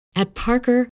At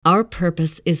Parker, our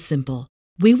purpose is simple.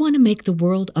 We want to make the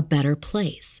world a better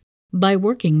place by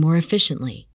working more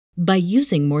efficiently, by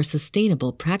using more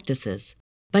sustainable practices,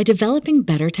 by developing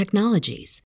better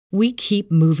technologies. We keep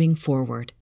moving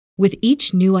forward. With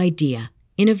each new idea,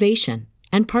 innovation,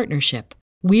 and partnership,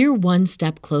 we're one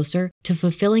step closer to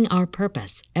fulfilling our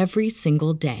purpose every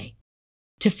single day.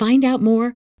 To find out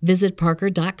more, visit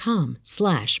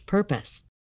parker.com/purpose.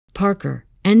 Parker,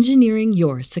 engineering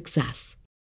your success.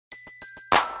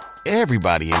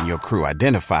 Everybody in your crew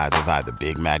identifies as either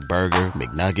Big Mac Burger,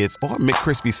 McNuggets, or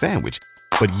McCrispy Sandwich.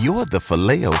 But you're the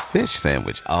Filet-O-Fish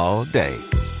Sandwich all day.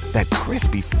 That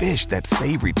crispy fish, that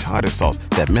savory tartar sauce,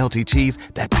 that melty cheese,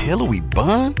 that pillowy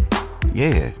bun.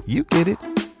 Yeah, you get it.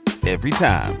 Every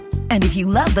time. And if you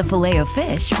love the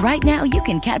Filet-O-Fish, right now you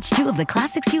can catch 2 of the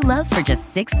classics you love for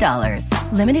just $6.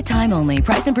 Limited time only.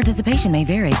 Price and participation may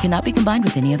vary. Cannot be combined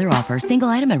with any other offer. Single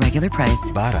item at regular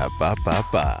price.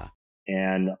 Ba-da-ba-ba-ba.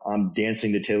 And I'm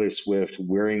dancing to Taylor Swift,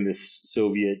 wearing this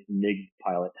Soviet MiG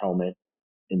pilot helmet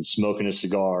and smoking a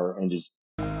cigar and just...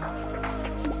 All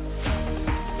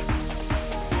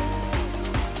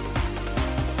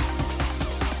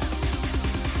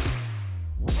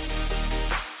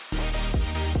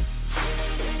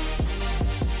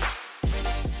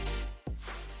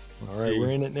right,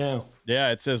 we're in it now.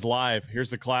 Yeah, it says live.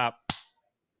 Here's the clap.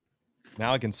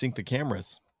 Now I can sync the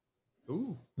cameras.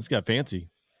 Ooh, this got fancy.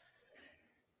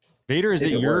 Vader, is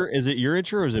it your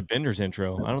intro or is it Bender's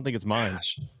intro? I don't think it's mine.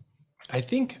 Gosh. I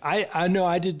think I know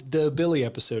I did the Billy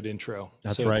episode intro.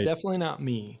 That's so right. It's definitely not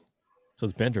me. So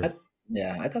it's Bender.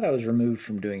 I thought I was removed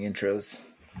from doing intros.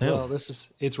 No. Well,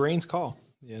 it's Rain's call.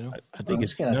 You know, I think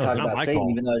it's going to talk about Satan,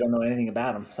 even though I don't know anything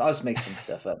about him. So I'll just make some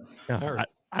stuff up. Yeah,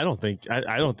 I don't think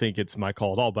it's my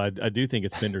call at all, but I do think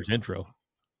it's Bender's intro.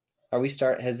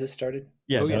 Has this started?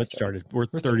 Yes, it started. We're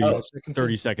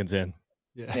 30 seconds in.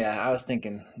 Yeah, I was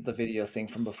thinking the video thing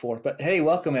from before. But hey,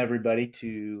 welcome everybody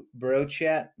to Bro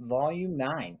Chat Volume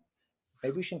 9.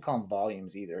 Maybe we shouldn't call them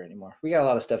volumes either anymore. We got a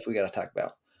lot of stuff we got to talk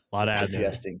about. A lot of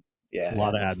admin. Yeah, a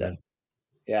lot of admin. Stuff.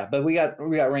 Yeah, but we got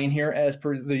Rain here as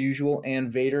per the usual,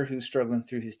 and Vader who's struggling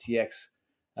through his TX.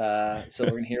 So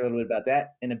we're gonna hear a little bit about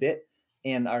that in a bit.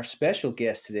 And our special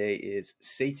guest today is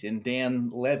Satan, Dan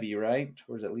Levy, right?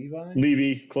 Or is it Levi?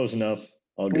 Levy, close enough.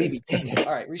 Levy, dang it.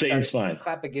 All right, Satan's fine.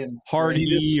 Clap again. Hard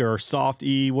E or soft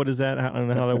E, what is that? I don't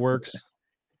know how that works.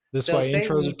 This is why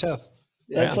intros are tough.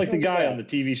 That's like the guy on the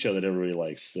TV show that everybody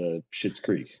likes, Schitt's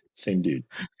Creek. Same dude.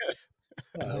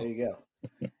 Oh, there you go.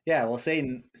 Yeah, well,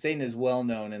 Satan is well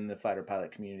known in the fighter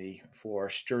pilot community for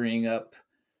stirring up,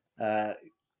 I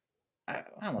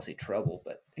don't want to say trouble,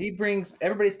 but he brings,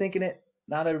 everybody's thinking it,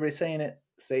 not everybody's saying it,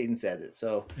 Satan says it.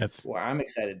 So I'm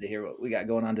excited to hear what we got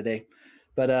going on today.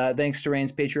 But thanks to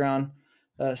Rain's Patreon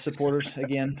supporters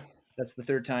again. That's the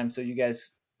third time. So you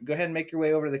guys go ahead and make your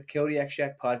way over to the Kodiak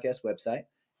Shack podcast website.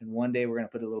 And one day we're going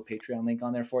to put a little Patreon link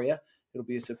on there for you. It'll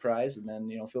be a surprise. And then,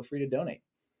 feel free to donate.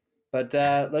 But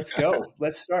let's go.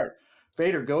 Let's start.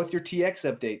 Vader, go with your TX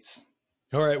updates.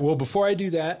 All right. Well, before I do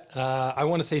that, I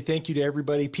want to say thank you to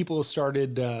everybody. People have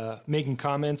started making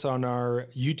comments on our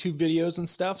YouTube videos and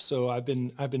stuff. So I've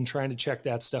been trying to check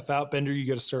that stuff out. Bender, you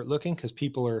got to start looking because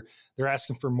they're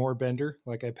asking for more Bender,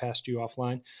 like I passed you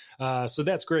offline. So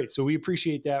that's great. So we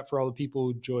appreciate that for all the people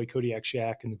who enjoy Kodiak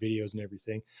Shack and the videos and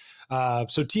everything.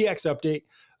 So TX update.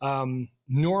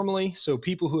 Normally, so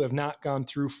people who have not gone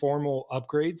through formal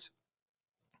upgrades,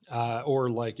 or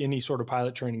like any sort of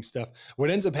pilot training stuff, what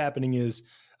ends up happening is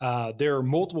there are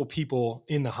multiple people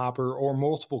in the hopper or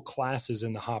multiple classes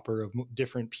in the hopper of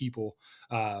different people.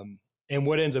 And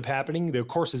what ends up happening, the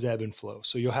courses ebb and flow.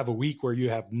 So you'll have a week where you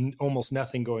have almost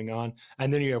nothing going on.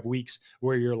 And then you have weeks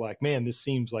where you're like, man, this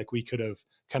seems like we could have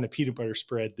kind of peanut butter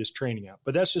spread this training out.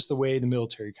 But that's just the way the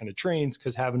military kind of trains,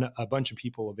 because having a bunch of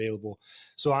people available.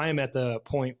 So I am at the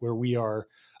point where we are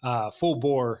full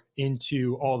bore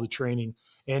into all the training.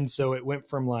 And so it went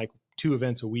from like 2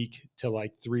 events a week to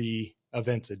like 3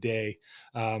 events a day.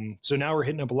 So now we're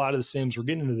hitting up a lot of the sims. We're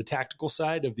getting into the tactical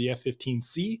side of the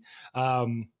F-15C,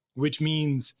 which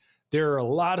means there are a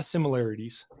lot of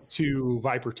similarities to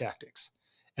Viper tactics.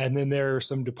 And then there are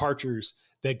some departures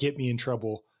that get me in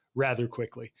trouble rather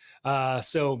quickly.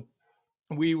 So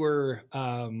we were,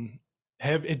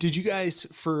 did you guys,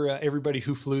 for everybody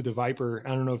who flew the Viper, I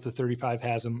don't know if the 35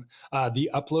 has them,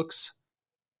 the uplooks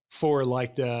for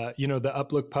like the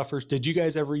uplook puffers. Did you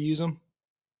guys ever use them?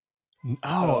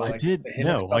 Oh, like I did.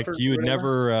 No, like you would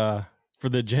never, for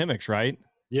the Gemix, right?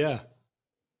 Yeah.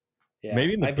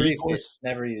 Maybe in the B course.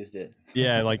 Never used it.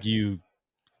 Yeah. Like you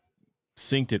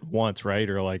synced it once, right?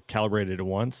 Or like calibrated it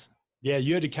once. Yeah.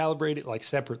 You had to calibrate it like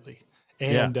separately.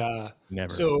 And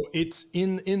never. So it's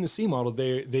in the C model,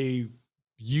 they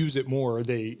use it more.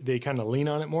 They kind of lean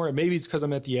on it more. And maybe it's because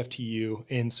I'm at the FTU,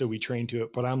 and so we train to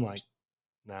it. But I'm like,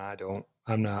 nah, I don't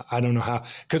know how.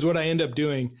 Because what I end up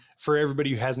doing, for everybody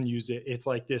who hasn't used it, it's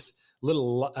like this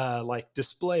little like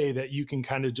display that you can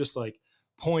kind of just like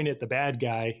point at the bad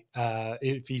guy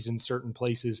if he's in certain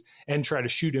places and try to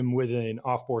shoot him with an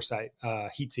off-bore sight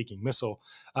heat-seeking missile.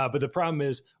 But the problem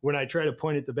is when I try to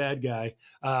point at the bad guy,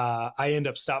 I end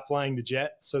up stop flying the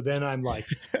jet. So then I'm like,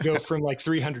 go from like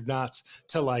 300 knots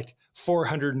to like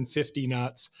 450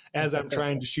 knots as I'm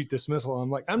trying to shoot this missile. I'm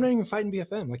like, I'm not even fighting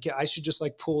BFM. Like, yeah, I should just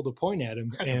like pull the point at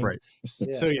him. And Right.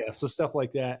 so stuff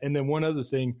like that. And then one other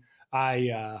thing,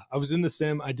 I was in the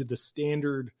sim. I did the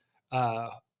standard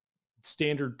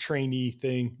trainee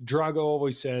thing.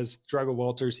 Drago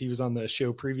Walters, he was on the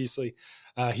show previously.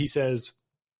 He says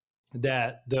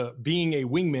that being a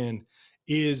wingman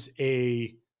is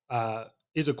a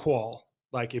qual.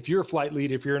 Like if you're a flight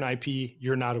lead, if you're an IP,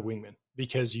 you're not a wingman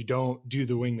because you don't do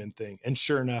the wingman thing. And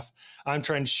sure enough, I'm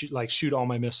trying to shoot all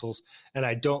my missiles, and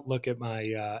I don't look at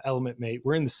my element mate.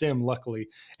 We're in the sim, luckily,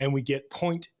 and we get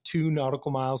 0.2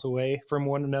 nautical miles away from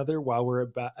one another while we're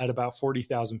at about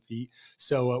 40,000 feet.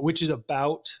 So, which is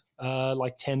about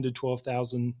like 10 to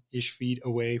 12,000 ish feet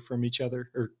away from each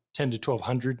other, or 10 to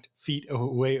 1,200 feet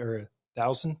away, or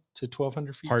 1,000 to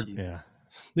 1,200 feet. Yeah.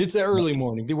 It's the early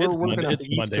morning. We're working on the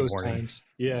East Monday Coast morning. times.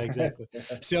 Yeah, exactly.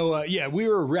 So, we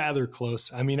were rather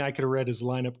close. I mean, I could have read his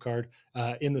lineup card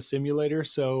in the simulator.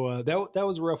 So that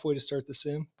was a rough way to start the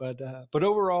sim. But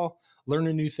overall,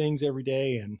 learning new things every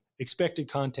day, and expected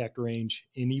contact range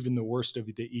in even the worst of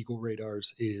the Eagle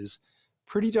radars is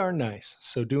pretty darn nice.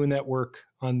 So doing that work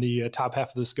on the top half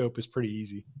of the scope is pretty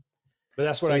easy. But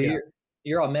that's what I got.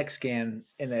 You're on MechScan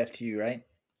in the FTU, right?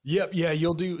 Yep. Yeah,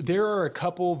 there are a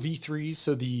couple V3s,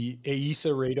 so the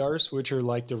AESA radars, which are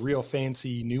like the real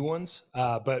fancy new ones.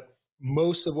 But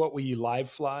most of what we live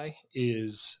fly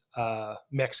is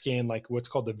MechScan, like what's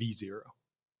called the V0.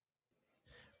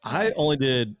 I only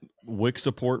did WIC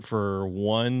support for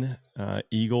one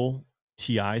Eagle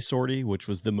TI sortie, which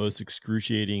was the most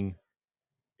excruciating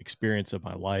experience of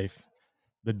my life.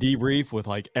 The debrief with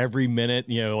like every minute,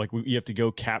 you have to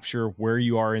go capture where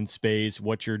you are in space,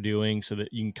 what you're doing, so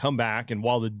that you can come back. And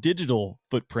while the digital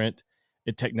footprint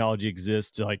and technology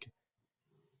exists to like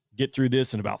get through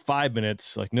this in about 5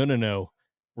 minutes, like, no,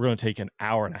 we're going to take an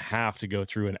hour and a half to go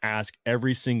through and ask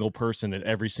every single person at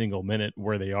every single minute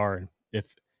where they are and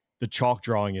if the chalk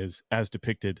drawing is as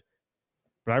depicted.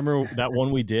 But I remember that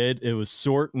one we did, it was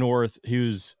Sort North. He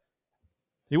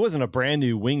wasn't a brand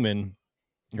new wingman,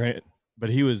 right? But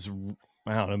he was,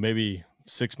 I don't know, maybe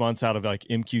 6 months out of like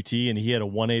MQT, and he had a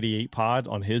 188 pod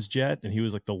on his jet, and he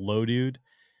was like the low dude.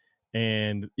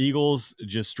 And Eagles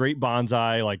just straight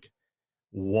bonsai, like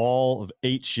wall of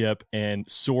 8 ship, and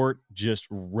Sort just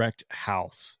wrecked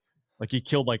house. Like he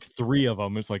killed like 3 of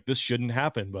them. It's like, this shouldn't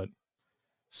happen, but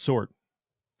Sort,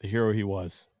 the hero he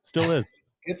was, still is.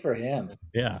 Good for him.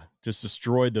 Yeah, just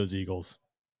destroyed those Eagles.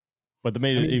 But they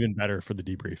made it even better for the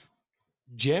debrief.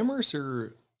 Jammers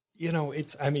are,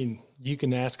 you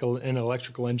can ask an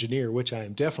electrical engineer, which I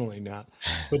am definitely not.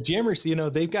 But jammers,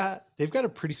 they've got a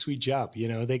pretty sweet job.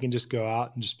 They can just go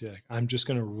out and just be like, I'm just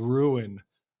going to ruin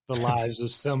the lives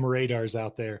of some radars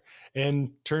out there.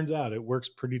 And turns out it works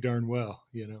pretty darn well,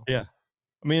 Yeah.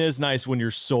 I mean, it's nice when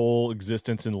your sole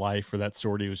existence in life for that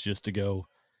sortie was just to go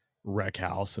wreck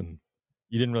house, and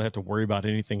you didn't really have to worry about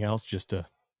anything else, just to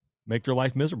make their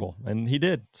life miserable. And he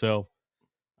did. So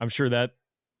I'm sure that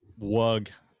WUG,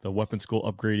 the weapon school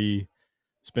upgradee,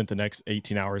 spent the next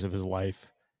 18 hours of his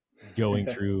life going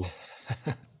through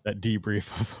that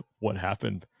debrief of what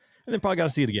happened, and then probably got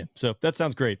to see it again. So that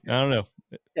sounds great. I don't know.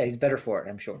 Yeah, he's better for it,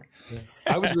 I'm sure.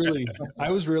 I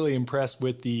was really impressed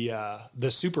with the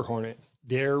Super Hornet,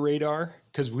 their radar,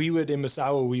 because in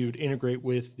Misawa, we would integrate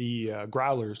with the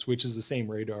Growlers, which is the same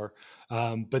radar.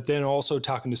 But then also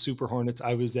talking to Super Hornets,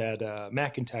 I was at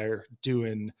McIntyre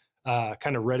doing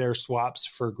kind of red air swaps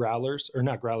for Growlers, or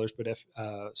not Growlers, but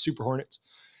Super Hornets.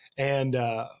 And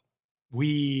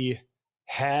we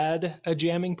had a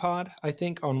jamming pod, I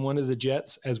think, on one of the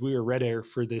jets as we were red air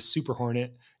for this Super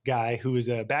Hornet guy who was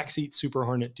a backseat Super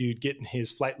Hornet dude getting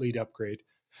his flight lead upgrade.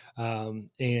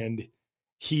 And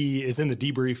he is in the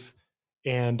debrief,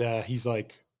 and he's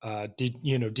like, did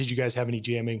you guys have any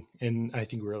jamming? And I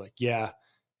think we were like, yeah.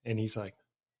 And he's like,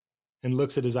 and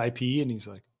looks at his IP, and he's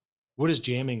like, what does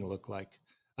jamming look like?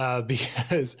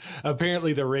 Because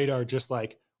apparently the radar just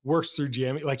like works through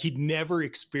jamming. Like he'd never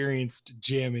experienced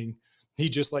jamming. He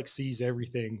just like sees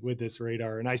everything with this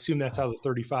radar. And I assume that's how the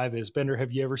 35 is. Bender,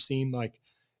 have you ever seen like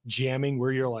jamming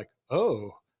where you're like,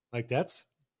 Oh, like that's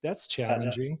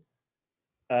challenging.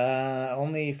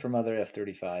 Only from other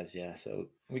F-35s, yeah. So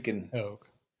we kind of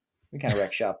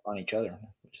wreck shop on each other,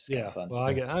 which is kind of fun. Well,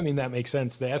 I mean, that makes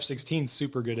sense. The F-16 is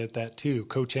super good at that too.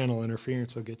 Co-channel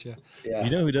interference will get you. Yeah. You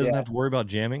know who doesn't have to worry about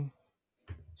jamming?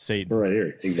 Satan. Right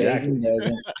here. Exactly.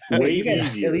 Wait, you guys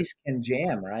at least can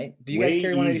jam, right? Do you guys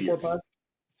carry 184 pods?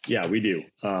 Yeah, we do.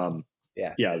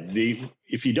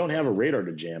 If you don't have a radar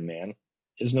to jam, man,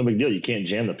 it's no big deal. You can't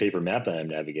jam the paper map that I'm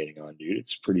navigating on, dude.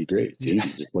 It's pretty great. It's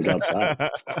easy. Just look outside.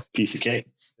 Piece of cake.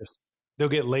 They'll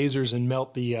get lasers and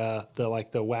melt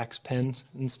the wax pens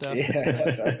and stuff.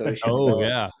 Yeah, that's what we should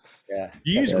yeah.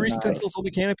 Do you use grease pencils on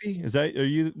the canopy? Are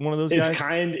you one of those guys?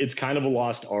 It's kind of a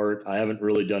lost art. I haven't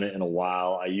really done it in a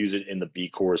while. I use it in the B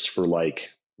course for like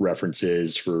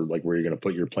references for like where you're going to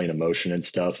put your plane of motion and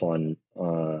stuff on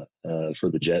for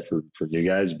the jet for new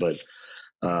guys. But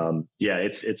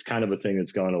it's kind of a thing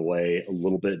that's gone away a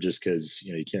little bit just because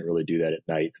you can't really do that at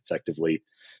night effectively.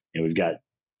 And we've got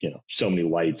so many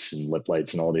lights and lip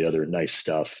lights and all the other nice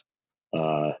stuff.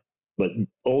 But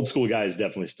old school guys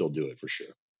definitely still do it for sure.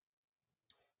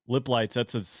 Lip lights,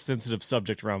 that's a sensitive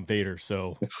subject around Vader.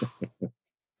 So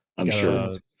I'm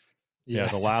sure.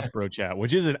 The last bro chat,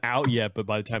 which isn't out yet, but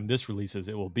by the time this releases,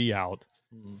 it will be out.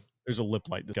 There's a lip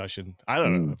light discussion. I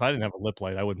don't know. If I didn't have a lip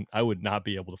light, I would not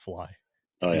be able to fly.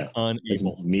 Oh yeah.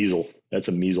 Unable. That's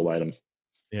a measle item.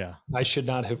 Yeah. I should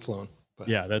not have flown. But.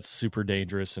 Yeah, that's super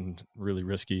dangerous and really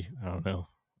risky. I don't know.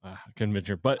 I couldn't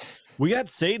mention it. But we got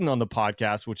Satan on the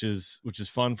podcast, which is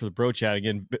fun for the bro chat.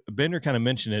 Again, Bender kind of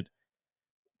mentioned it.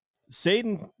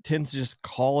 Satan tends to just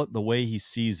call it the way he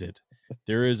sees it.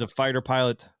 There is a fighter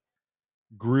pilot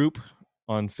group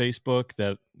on Facebook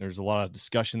that there's a lot of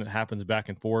discussion that happens back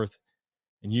and forth.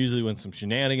 And usually when some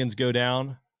shenanigans go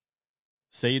down,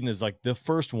 Satan is like the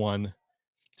first one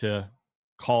to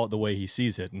call it the way he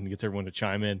sees it and gets everyone to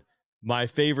chime in. My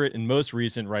favorite and most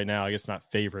recent right now, I guess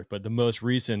not favorite, but the most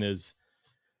recent is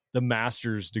the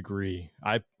master's degree.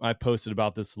 I posted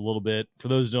about this a little bit. For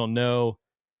those who don't know,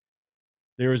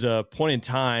 there was a point in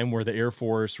time where the Air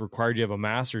Force required you to have a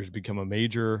master's to become a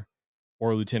major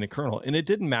or a lieutenant colonel. And it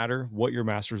didn't matter what your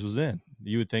master's was in.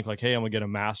 You would think like, hey, I'm going to get a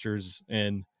master's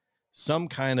in some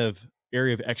kind of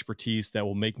area of expertise that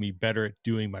will make me better at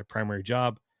doing my primary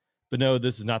job. But no,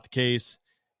 this is not the case.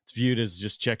 It's viewed as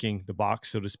just checking the box,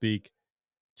 so to speak,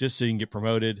 just so you can get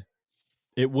promoted.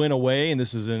 It went away, and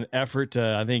this is an effort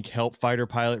to, I think, help fighter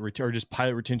pilot or just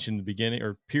pilot retention in the beginning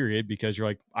or period, because you're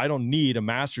like, I don't need a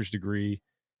master's degree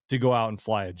to go out and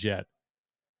fly a jet.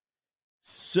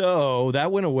 So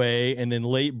that went away, and then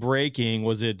late breaking,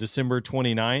 was it December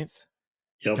 29th?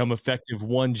 Yep. Come effective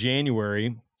 1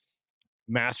 January,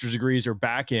 master's degrees are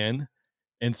back in.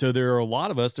 And so there are a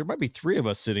lot of us, there might be 3 of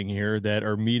us sitting here that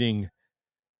are meeting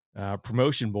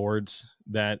promotion boards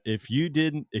that if you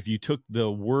took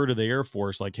the word of the Air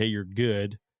Force, like, hey, you're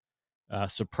good,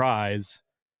 surprise.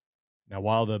 Now,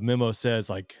 while the memo says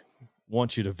like,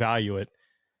 want you to value it,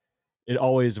 it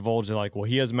always evolves to like, well,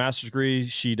 he has a master's degree,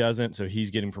 she doesn't, so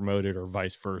he's getting promoted, or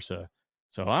vice versa.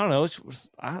 So I don't know.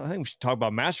 I think we should talk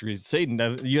about master's degrees.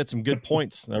 Satan, you had some good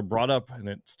points that were brought up, and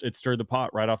it stirred the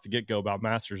pot right off the get-go about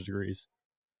master's degrees.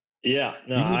 Yeah,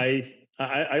 no,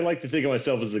 I like to think of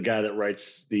myself as the guy that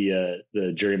writes the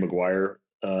Jerry Maguire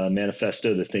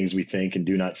manifesto, the things we think and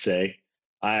do not say.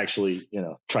 I actually,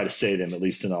 try to say them at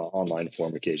least in an online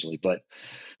form occasionally. But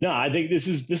no, I think this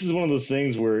is one of those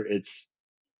things where it's,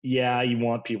 yeah, you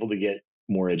want people to get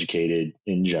more educated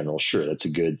in general. Sure, that's a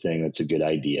good thing. That's a good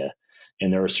idea.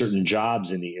 And there are certain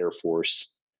jobs in the Air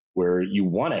Force where you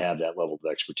want to have that level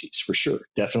of expertise for sure.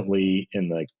 Definitely in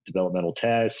the developmental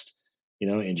test,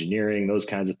 engineering, those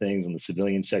kinds of things. In the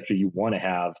civilian sector, you want to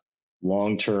have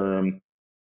long-term,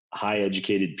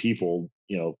 high-educated people,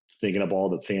 thinking up all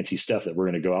the fancy stuff that we're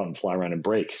going to go out and fly around and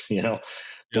break, Yep.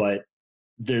 But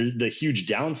the huge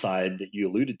downside that you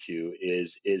alluded to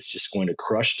is it's just going to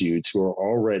crush dudes who are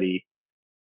already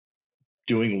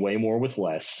doing way more with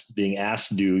less, being asked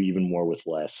to do even more with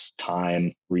less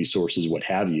time, resources, what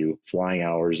have you, flying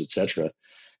hours, etc.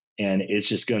 And it's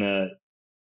just going to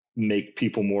make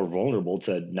people more vulnerable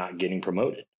to not getting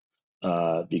promoted.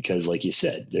 Because like you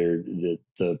said,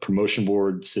 the promotion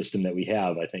board system that we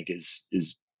have, I think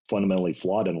is fundamentally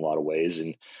flawed in a lot of ways.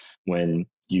 And when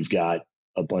you've got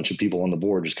a bunch of people on the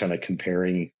board just kind of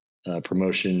comparing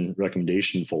promotion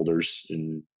recommendation folders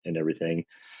and everything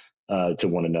to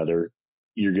one another,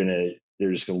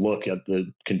 they're just going to look at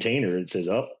the container and says,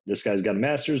 oh, this guy's got a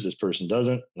master's, this person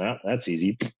doesn't. Nah, that's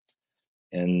easy.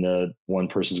 And one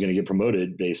person's going to get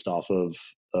promoted based off of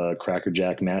Cracker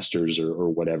Jack masters or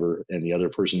whatever, and the other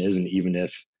person isn't, even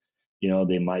if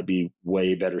they might be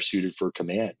way better suited for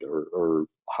command or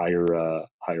higher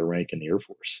rank in the Air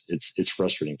Force. It's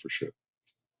frustrating for sure.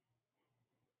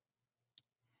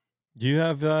 Do you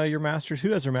have your master's?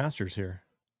 Who has their master's here?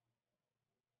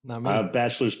 Not me.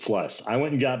 Bachelor's Plus. I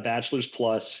went and got Bachelor's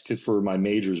Plus for my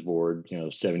majors board,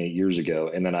 7-8 years ago.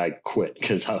 And then I quit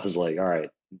because I was like, all right,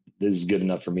 this is good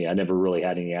enough for me. I never really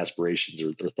had any aspirations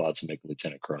or thoughts of making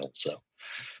lieutenant colonel. So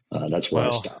that's where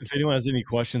I stopped. If anyone has any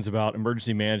questions about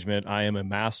emergency management, I am a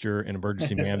master in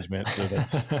emergency management. So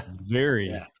that's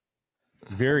very,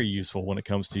 very useful when it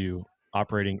comes to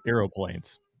operating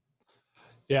airplanes.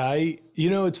 Yeah.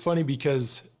 It's funny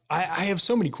because I have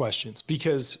so many questions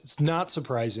because it's not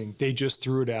surprising. They just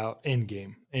threw it out end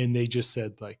game and they just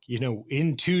said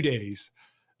in 2 days,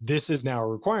 this is now a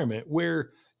requirement where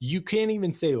you can't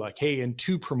even say hey, in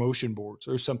 2 promotion boards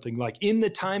or something, like in the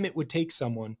time it would take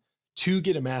someone to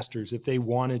get a master's if they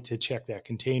wanted to check that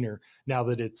container now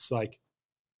that it's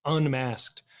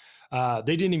unmasked.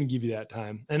 They didn't even give you that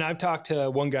time. And I've talked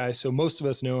to one guy, so most of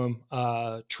us know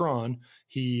him, Tron.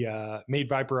 He made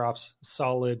Viper Ops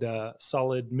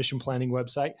solid mission planning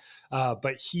website.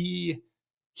 But he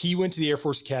went to the Air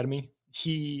Force Academy.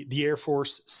 The Air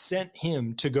Force sent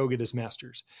him to go get his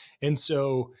master's. And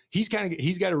so he's got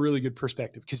a really good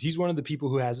perspective because he's one of the people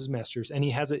who has his master's and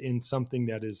he has it in something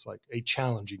that is a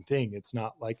challenging thing. It's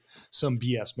not like some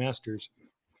BS master's.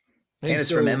 And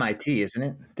it's from MIT, isn't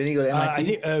it? Didn't he go to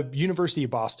MIT? I think University of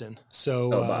Boston.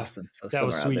 So Boston. So that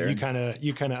was sweet. You kind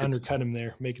of undercut him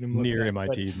there, making him look near bad.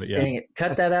 MIT. But yeah, dang it.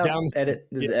 Cut that out. Edit.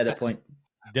 This is edit point.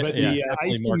 But the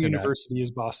ISTEM University is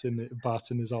Boston.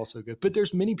 Boston is also good. But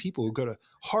there's many people who go to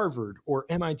Harvard or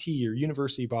MIT or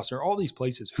University of Boston or all these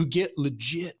places who get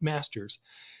legit masters,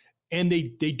 and they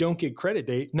don't get credit.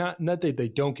 They not that they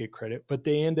don't get credit, but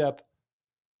they end up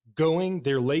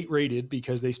they're late rated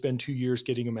because they spend 2 years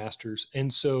getting a master's.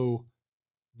 And so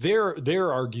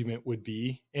their argument would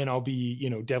be, and I'll be,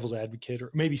 devil's advocate or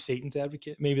maybe Satan's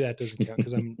advocate. Maybe that doesn't count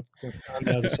because I'm on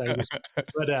the other side of this.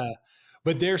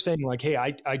 But they're saying hey,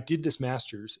 I did this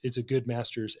master's. It's a good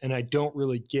master's and I don't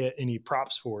really get any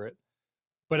props for it.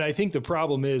 But I think the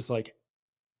problem is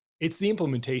it's the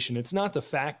implementation. It's not the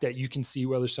fact that you can see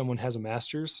whether someone has a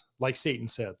master's. Like Satan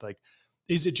said,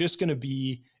 is it just going to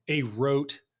be a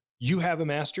rote, you have a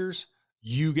master's,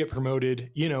 you get promoted,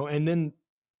 and then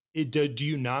do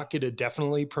you not get a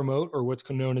definitely promote or what's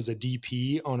known as a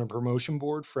DP on a promotion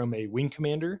board from a wing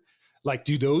commander?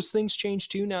 Do those things change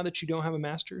too now that you don't have a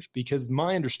master's? Because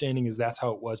my understanding is that's how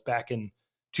it was back in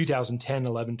 2010,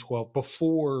 11, 12,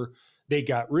 before they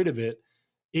got rid of it.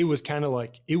 It was kind of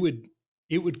it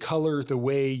would color the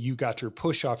way you got your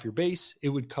push off your base. It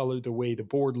would color the way the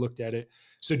board looked at it.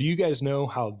 So do you guys know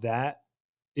how that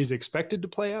is expected to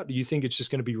play out? Do you think it's just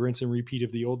going to be rinse and repeat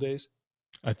of the old days?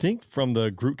 I think from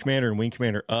the group commander and wing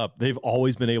commander up, they've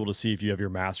always been able to see if you have your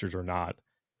master's or not.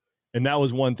 And that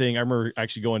was one thing. I remember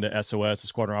actually going to SOS, the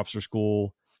Squadron Officer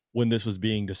School, when this was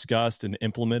being discussed and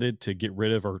implemented to get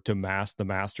rid of or to mask the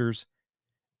masters.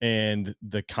 And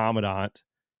the commandant,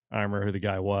 I don't remember who the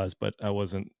guy was, but I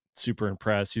wasn't super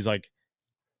impressed. He's like,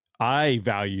 I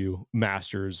value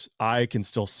masters. I can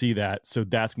still see that. So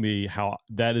that's going to be how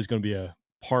that is going to be a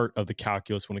part of the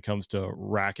calculus when it comes to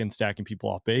racking, stacking people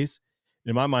off base.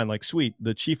 In my mind, sweet,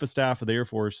 the chief of staff of the Air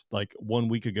Force, 1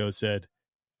 week ago said,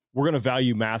 we're going to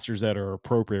value masters that are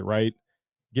appropriate, right?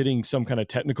 Getting some kind of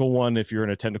technical one if you're in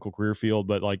a technical career field,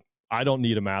 but I don't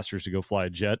need a master's to go fly a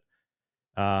jet.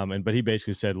 But he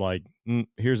basically said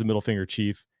here's a middle finger,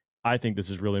 chief. I think this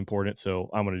is really important. So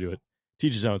I'm going to do it.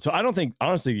 Teach his own. So I don't think,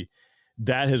 honestly,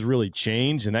 that has really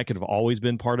changed, and that could have always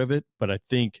been part of it. But I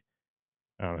think,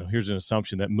 I don't know, here's an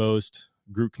assumption that most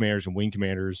group commanders and wing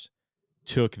commanders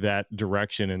took that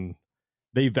direction and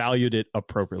they valued it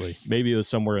appropriately. Maybe it was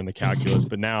somewhere in the calculus,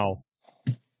 but now,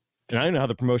 and I don't know how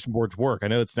the promotion boards work. I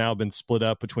know it's now been split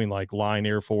up between line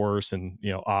Air Force and,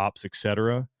 ops, et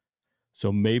cetera.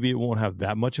 So maybe it won't have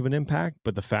that much of an impact,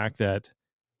 but the fact that,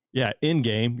 in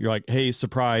game, you're hey,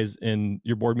 surprise, and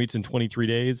your board meets in 23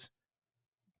 days,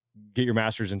 get your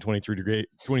master's in 23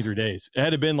 days. It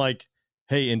had been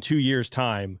hey, in 2 years'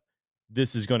 time,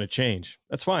 this is going to change.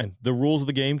 That's fine. The rules of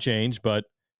the game change, but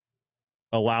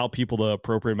allow people the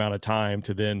appropriate amount of time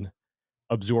to then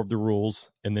absorb the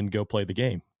rules and then go play the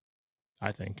game,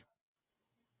 I think.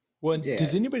 Well,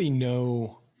 does anybody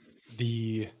know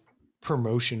the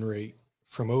promotion rate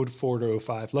from 04 to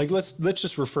 05? Let's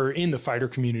just refer in the fighter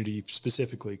community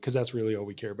specifically, because that's really all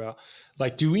we care about.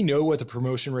 Do we know what the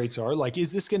promotion rates are?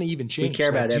 Is this going to even change? We care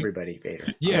about everybody, Vader.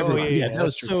 Yeah, that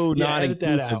was so not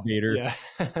inclusive, Vader. Yeah.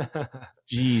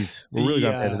 Jeez, we're really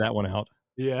going to edit that one out.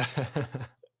 Yeah.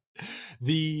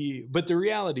 But the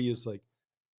reality is, like,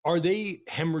 are they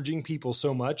hemorrhaging people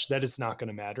so much that it's not going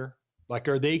to matter? Like,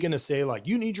 are they going to say, like,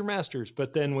 you need your master's,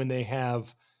 but then when they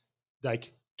have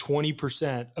like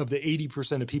 20% of the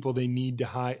 80% of people they need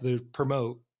to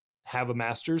promote have a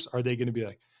master's, are they going to be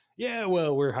like, yeah,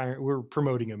 well, we're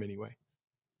promoting them anyway?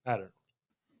 I don't know.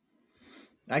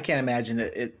 I can't imagine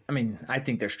that I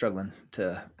think they're struggling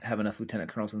to have enough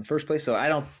lieutenant colonels in the first place.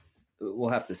 So we'll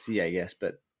have to see, I guess,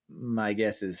 but my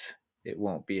guess is it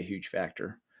won't be a huge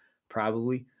factor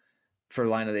probably for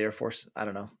line of the Air Force. I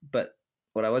don't know. But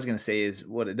what I was going to say is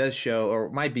what it does show, or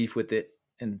my beef with it,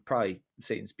 and probably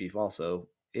Satan's beef also,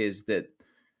 is that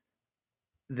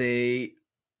they're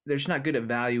just not good at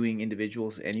valuing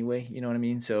individuals anyway. You know what I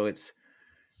mean? So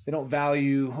they don't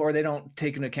value, or they don't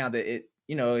take into account that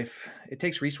if it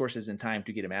takes resources and time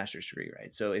to get a master's degree,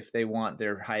 right? So if they want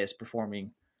their highest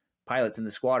performing pilots in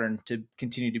the squadron to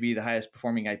continue to be the highest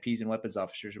performing IPs and weapons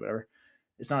officers or whatever,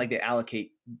 it's not like they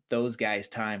allocate those guys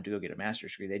time to go get a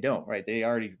master's degree. They don't, right? They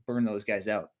already burn those guys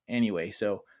out anyway.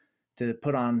 So to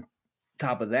put on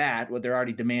top of that, what they're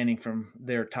already demanding from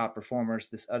their top performers,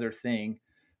 this other thing,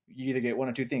 you either get one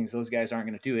or two things. Those guys aren't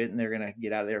going to do it and they're going to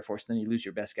get out of the Air Force. And then you lose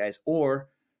your best guys, or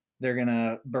they're going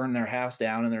to burn their house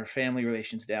down and their family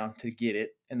relations down to get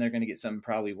it. And they're going to get something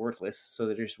probably worthless. So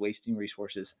they're just wasting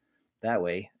resources that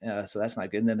way. So that's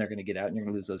not good. And then they're going to get out and you're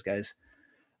going to lose those guys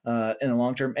in the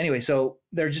long term. Anyway, so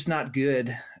they're just not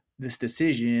good. This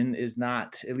decision is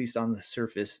not, at least on the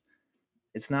surface,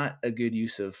 it's not a good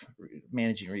use of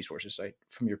managing resources, right,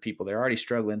 from your people. They're already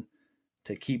struggling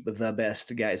to keep the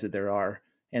best guys that there are,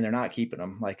 and they're not keeping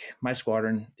them. Like, my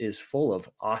squadron is full of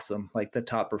awesome, like the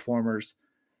top performers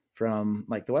from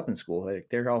like the weapons school. Like,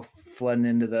 they're all flooding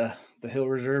into the Hill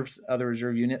Reserves, other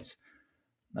reserve units.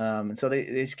 And so they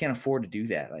just can't afford to do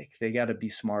that. Like, they got to be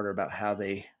smarter about how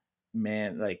they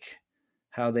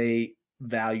how they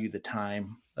value the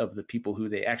time of the people who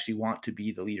they actually want to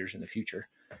be the leaders in the future.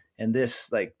 And this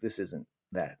isn't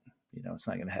that, it's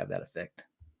not going to have that effect.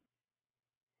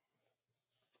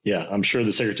 Yeah, I'm sure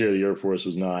the Secretary of the Air Force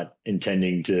was not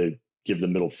intending to give the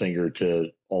middle finger to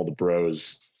all the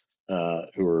bros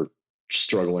who are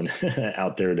struggling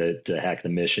out there to hack the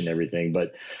mission and everything.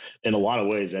 But in a lot of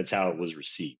ways, that's how it was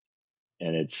received.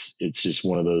 And it's just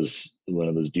one of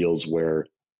those deals where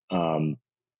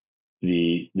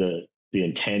the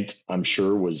intent, I'm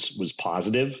sure, was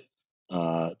positive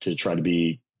to try to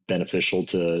be beneficial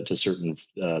to certain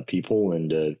people, and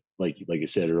to, like I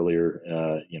said earlier,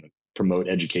 promote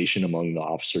education among the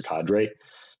officer cadre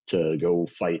to go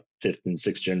fight 5th and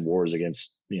 6th gen wars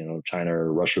against China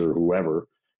or Russia or whoever,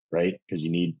 right? Because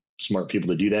you need smart people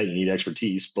to do that. You need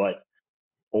expertise, but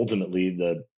ultimately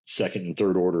the second and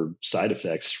third order side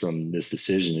effects from this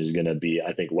decision is going to be,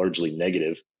 I think, largely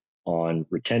negative on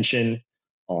retention,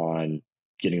 on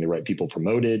getting the right people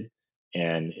promoted,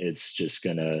 and it's just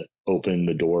going to open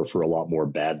the door for a lot more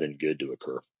bad than good to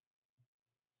occur.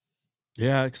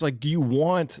 Yeah, it's like, you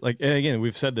want, like, and again,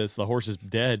 we've said this, the horse is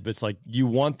dead, but it's like, you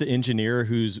want the engineer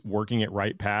who's working at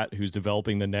Wright Pat, who's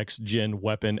developing the next gen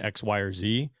weapon X, Y, or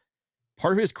Z.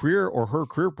 Part of his career or her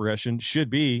career progression should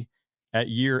be, at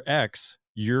year X,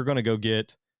 you're going to go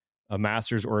get a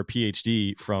master's or a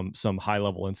PhD from some high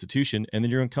level institution, and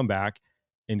then you're going to come back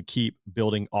and keep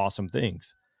building awesome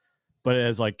things. But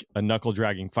as like a knuckle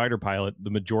dragging fighter pilot,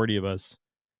 the majority of us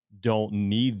don't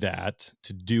need that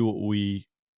to do what we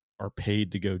are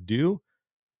paid to go do.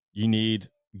 You need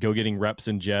go getting reps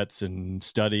in jets and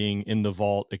studying in the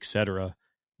vault, etc.,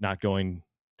 not going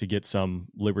to get some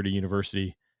Liberty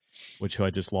University, which I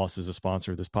just lost as a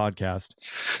sponsor of this podcast,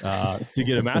 to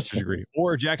get a master's degree,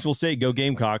 or Jacksonville State, go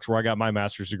Gamecocks, where I got my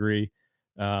master's degree.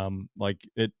 Like,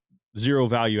 it zero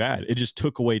value add. It just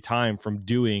took away time from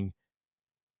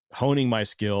honing my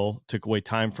skill, took away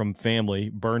time from family,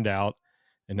 burned out.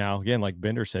 And now, again, like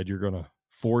Bender said, you're going to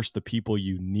force the people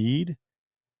you need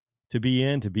to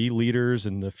be leaders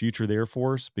in the future of the Air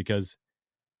Force because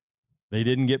they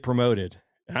didn't get promoted.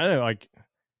 And I don't know, like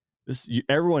this,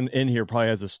 everyone in here probably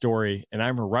has a story. And I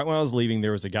remember right when I was leaving,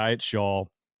 there was a guy at Shaw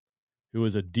who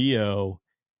was a DO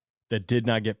that did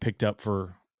not get picked up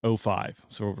for 05.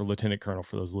 So for lieutenant colonel,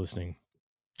 for those listening.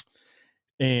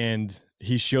 And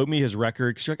he showed me his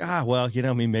record. Cause you're like, well,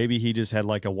 maybe he just had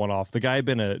like a one-off. The guy had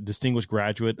been a distinguished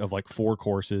graduate of like 4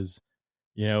 courses,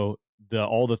 all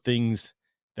the things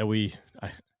that we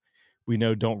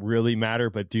know don't really matter,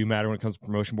 but do matter when it comes to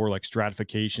promotion board, like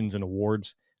stratifications and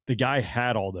awards. The guy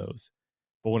had all those,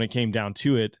 but when it came down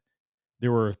to it,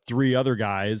 there were 3 other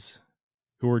guys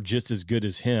who were just as good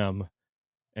as him.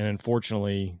 And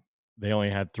unfortunately, they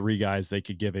only had 3 guys they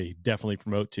could give a definitely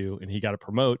promote to, and he got a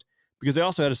promote, because they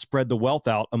also had to spread the wealth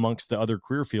out amongst the other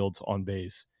career fields on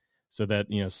base so that,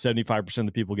 75% of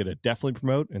the people get a definitely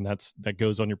promote. And that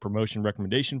goes on your promotion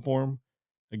recommendation form.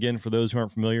 Again, for those who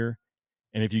aren't familiar.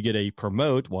 And if you get a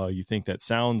promote, while you think that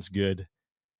sounds good,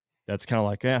 that's kind of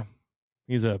like,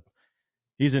 he's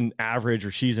an average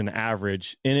or she's an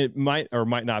average. And it might or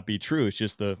might not be true. It's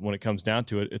just when it comes down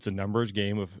to it, it's a numbers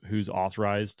game of who's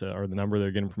authorized or the number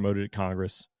they're getting promoted at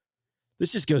Congress.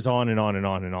 This just goes on and on and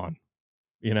on and on.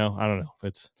 I don't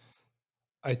know.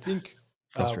 I think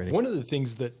frustrating. One of the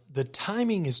things that the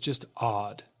timing is just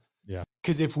odd. Yeah.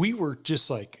 Because if we were just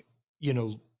like,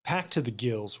 packed to the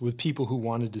gills with people who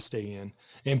wanted to stay in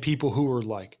and people who were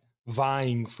like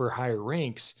vying for higher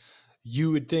ranks,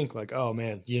 you would think like, oh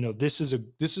man, this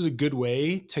is a good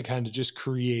way to kind of just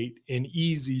create an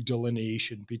easy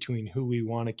delineation between who we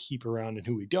want to keep around and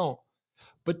who we don't.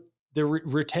 But the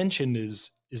retention is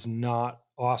not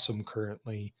awesome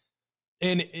currently.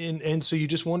 And so you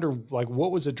just wonder, like,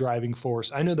 what was a driving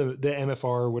force? I know the MFR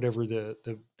or whatever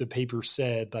the paper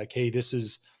said, like, hey, this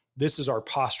is our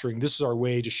posturing. This is our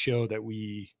way to show that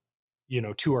we,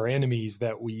 to our enemies,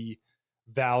 that we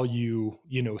value,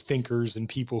 thinkers and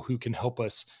people who can help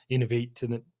us innovate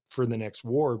for the next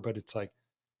war. But it's like,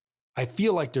 I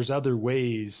feel like there's other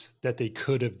ways that they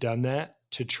could have done that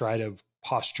to try to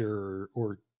posture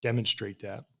or demonstrate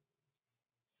that,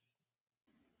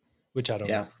 which I don't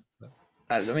know.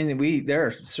 I mean, there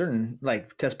are certain,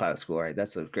 like test pilot school, right?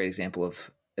 That's a great example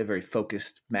of a very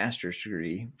focused master's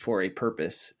degree for a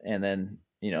purpose. And then,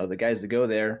 the guys that go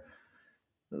there,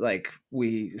 like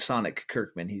Sonic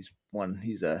Kirkman, he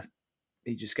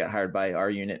just got hired by our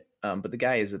unit. But the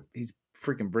guy he's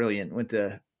freaking brilliant. Went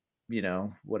to,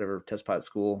 whatever test pilot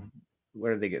school,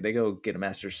 where did they go? They go get a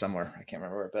master's somewhere. I can't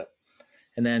remember where,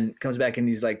 and then comes back and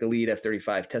he's like the lead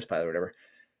F-35 test pilot or whatever.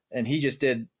 And he just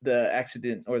did the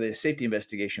accident or the safety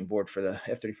investigation board for the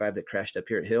F-35 that crashed up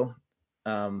here at Hill.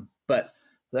 But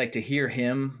like to hear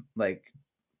him like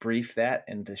brief that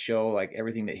and to show like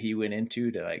everything that he went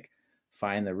into to like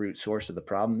find the root source of the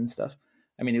problem and stuff.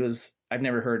 I mean, I've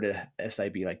never heard a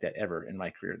SIB like that ever in my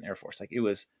career in the Air Force. Like it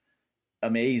was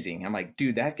amazing. I'm like,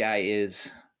 dude, that guy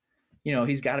is,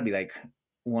 he's got to be like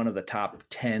one of the top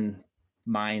 10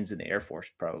 minds in the Air Force,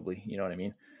 probably. You know what I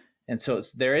mean? And so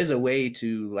there is a way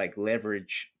to like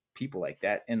leverage people like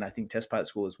that. And I think test pilot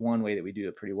school is one way that we do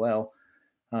it pretty well.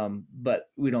 But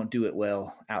we don't do it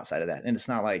well outside of that. And it's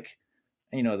not like,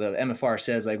 the MFR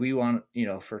says like, we want,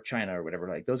 for China or whatever,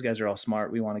 like those guys are all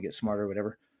smart. We want to get smarter or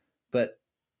whatever. But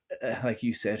like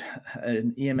you said,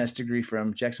 an EMS degree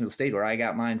from Jacksonville State, where I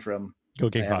got mine from, Go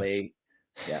Gamecocks.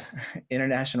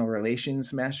 International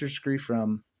Relations master's degree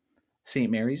from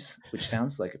St. Mary's, which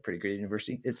sounds like a pretty great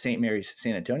university. It's St. Mary's,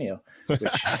 San Antonio, which,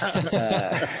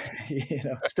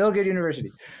 still a good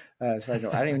university. As far as I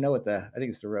know, I don't even know I think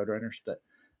it's the Roadrunners, but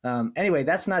anyway,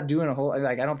 that's not doing a whole,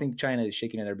 like, I don't think China is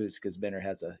shaking in their boots because Bender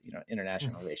has a,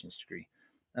 international relations degree.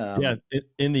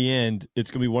 In the end,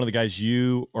 it's going to be one of the guys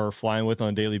you are flying with on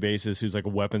a daily basis, who's like a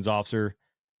weapons officer,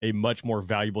 a much more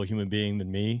valuable human being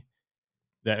than me.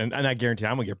 And I guarantee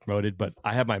I'm gonna get promoted, but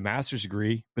I have my master's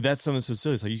degree. But that's something so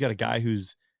silly. It's like you got a guy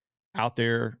who's out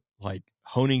there like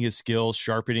honing his skills,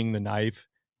 sharpening the knife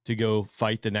to go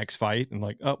fight the next fight, and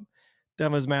like, oh,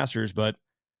 done his master's, but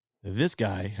this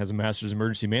guy has a master's in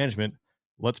emergency management.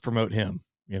 Let's promote him.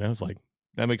 It's like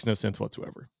that makes no sense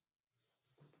whatsoever.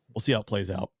 We'll see how it plays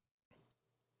out.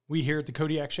 We here at the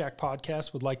Kodiak Shack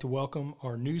podcast would like to welcome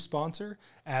our new sponsor,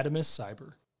 Adamus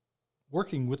Cyber.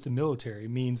 Working with the military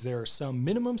means there are some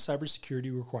minimum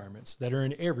cybersecurity requirements that are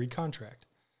in every contract.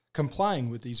 Complying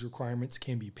with these requirements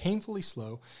can be painfully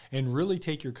slow and really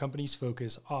take your company's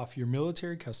focus off your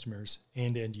military customers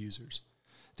and end users.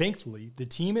 Thankfully, the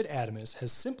team at Adamus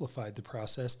has simplified the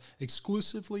process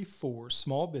exclusively for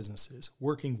small businesses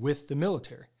working with the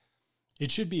military.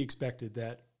 It should be expected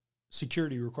that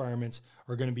security requirements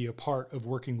are going to be a part of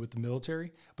working with the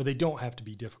military, but they don't have to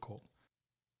be difficult.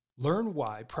 Learn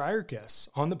why prior guests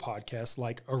on the podcast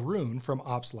like Arun from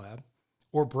OpsLab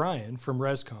or Brian from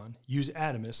ResCon use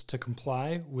Adamus to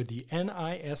comply with the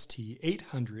NIST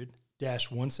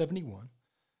 800-171,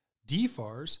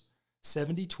 DFARS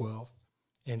 7012,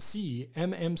 and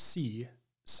CMMC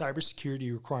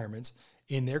cybersecurity requirements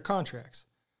in their contracts.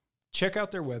 Check out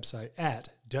their website at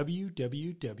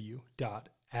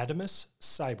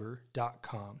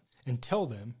www.adamuscyber.com and tell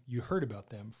them you heard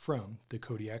about them from the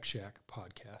Kodiak Shack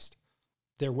podcast.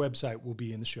 Their website will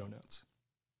be in the show notes.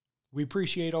 We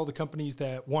appreciate all the companies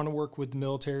that want to work with the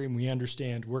military, and we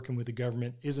understand working with the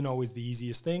government isn't always the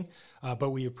easiest thing,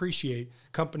 but we appreciate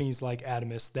companies like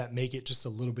Adamus that make it just a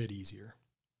little bit easier.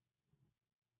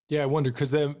 Yeah, I wonder,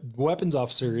 because the weapons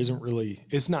officer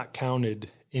it's not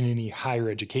counted in any higher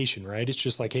education, right? It's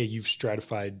just like, hey, you've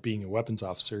stratified being a weapons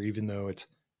officer, even though it's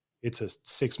a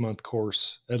 6-month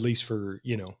course, at least for,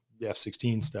 the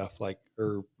F-16 stuff, like,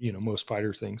 or, most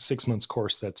fighter things, 6 months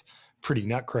course. That's pretty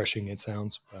nut crushing, it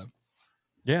sounds. But.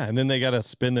 Yeah. And then they got to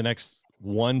spend the next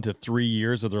 1 to 3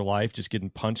 years of their life just getting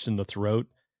punched in the throat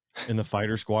in the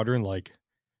fighter squadron, like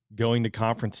going to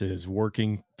conferences,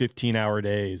 working 15-hour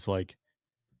days, like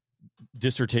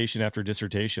dissertation after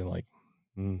dissertation. Like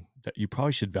that you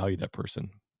probably should value that person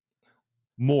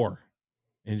more.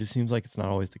 And it just seems like it's not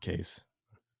always the case.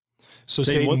 So go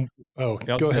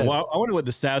ahead. Well, I wonder what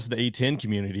the status of the A-10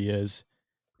 community is,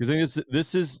 because I think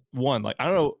this is one, like, I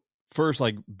don't know, first,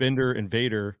 like Bender and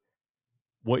Vader,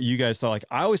 what you guys thought. Like,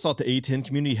 I always thought the A-10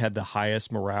 community had the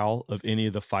highest morale of any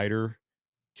of the fighter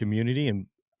community. And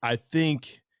I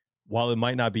think while it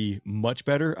might not be much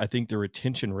better, I think the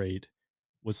retention rate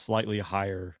was slightly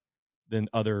higher than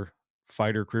other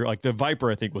fighter career. Like the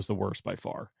Viper, I think, was the worst by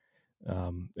far.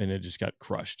 And it just got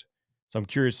crushed. So I'm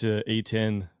curious to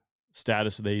A-10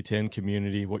 status of the A-10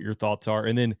 community, what your thoughts are.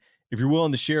 And then if you're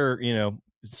willing to share,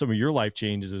 some of your life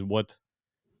changes and what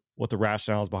the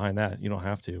rationale is behind that. You don't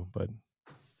have to, but.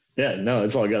 Yeah, no,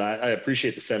 it's all good. I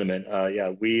appreciate the sentiment.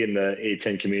 We in the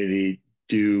A-10 community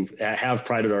have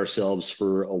prided ourselves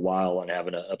for a while on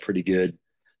having a pretty good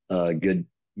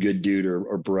dude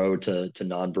or bro to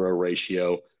non-bro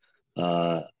ratio.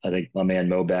 I think my man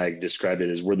Mobag described it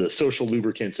as we're the social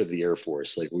lubricants of the Air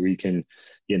Force. Like we can,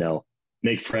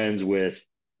 make friends with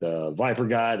the Viper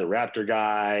guy, the Raptor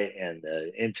guy, and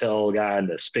the Intel guy, and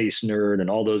the space nerd, and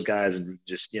all those guys, and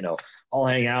just, all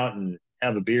hang out and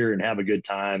have a beer and have a good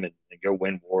time and go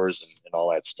win wars and all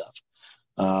that stuff.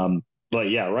 But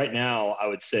yeah, right now I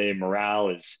would say morale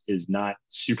is not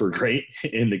super great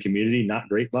in the community. Not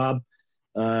great, Bob,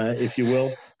 if you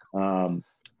will.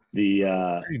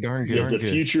 The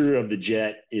future of the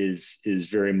jet is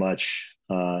very much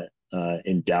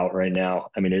in doubt right now.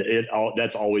 I mean,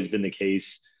 that's always been the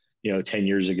case. 10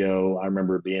 years ago, I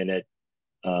remember being at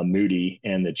Moody,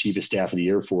 and the chief of staff of the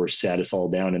Air Force sat us all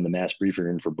down in the mass briefing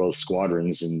room for both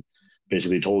squadrons and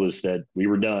basically told us that we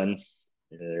were done.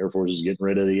 The Air Force is getting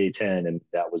rid of the A-10, and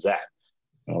that was that.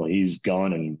 Well, he's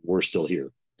gone, and we're still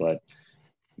here. But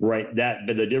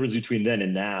the difference between then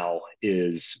and now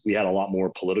is we had a lot more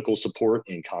political support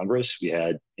in Congress. We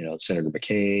had, Senator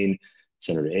McCain,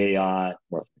 Senator Ayotte,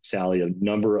 Martha McSally, a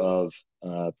number of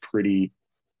pretty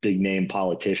big name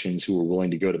politicians who were willing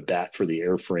to go to bat for the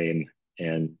airframe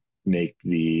and make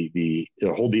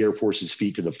hold the Air Force's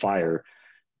feet to the fire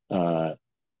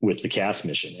with the CAS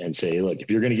mission and say, look,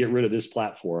 if you're going to get rid of this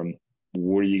platform,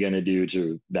 what are you going to do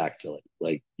to backfill it?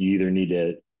 Like, you either need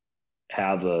to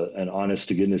have an honest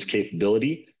to goodness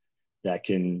capability that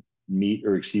can meet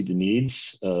or exceed the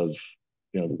needs of,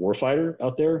 the warfighter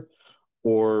out there,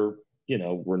 or,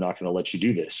 we're not going to let you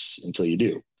do this until you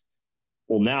do.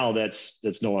 Well, now that's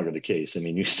no longer the case. I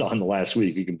mean, you saw in the last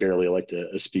week, you can barely elect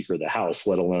a Speaker of the House,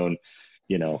 let alone,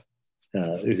 who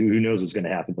knows what's going to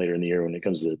happen later in the year when it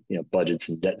comes to, budgets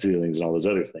and debt ceilings and all those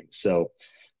other things. So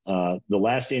the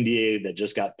last NDA that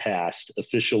just got passed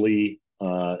officially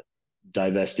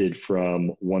divested from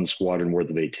one squadron worth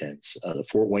of A-10s. The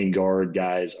Fort Wayne Guard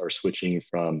guys are switching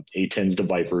from A-10s to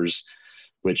Vipers,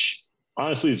 which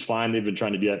honestly is fine. They've been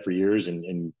trying to do that for years,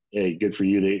 and hey, good for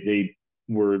you.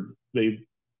 They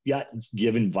got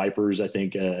given Vipers, I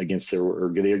think, against their,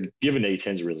 or they were given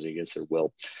A-10s really against their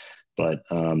will. But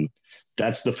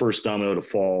that's the first domino to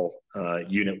fall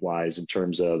unit-wise in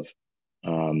terms of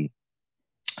the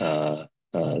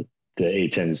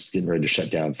A-10s getting ready to shut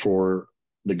down. For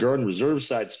the Guard and Reserve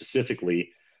side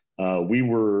specifically,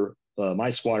 my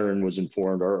squadron was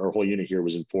informed, our whole unit here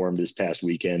was informed this past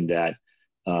weekend that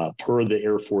per the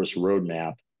Air Force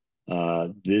roadmap,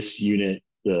 this unit,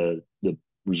 the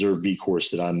Reserve B course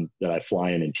that I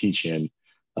fly in and teach in,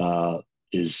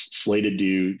 is slated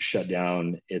to shut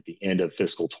down at the end of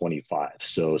fiscal 25.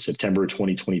 So September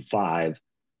 2025,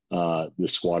 the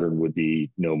squadron would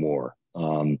be no more.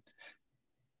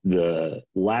 The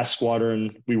last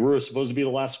squadron, we were supposed to be the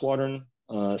last squadron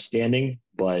standing,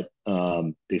 but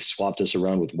they swapped us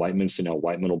around with Whiteman. So now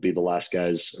Whiteman will be the last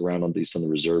guys around, at least on the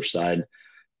reserve side.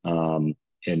 And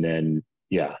then,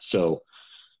 so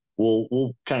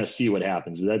we'll kind of see what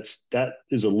happens. That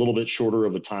is a little bit shorter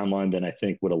of a timeline than I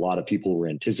think what a lot of people were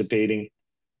anticipating.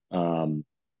 And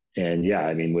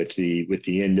I mean, with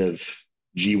the end of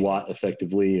GWAT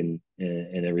effectively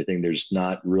and everything, there's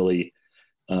not really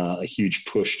a huge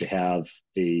push to have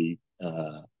a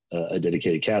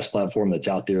dedicated CAS platform that's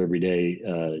out there every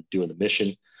day doing the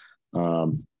mission.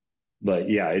 but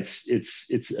yeah,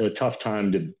 it's a tough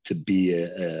time to be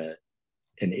an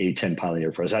A-10 pilot in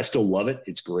Air Force. I still love it.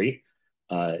 It's great.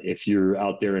 If you're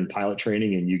out there in pilot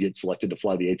training and you get selected to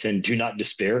fly the A-10, do not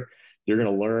despair. You're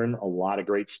going to learn a lot of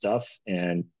great stuff,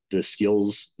 and the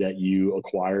skills that you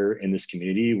acquire in this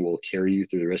community will carry you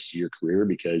through the rest of your career,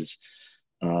 because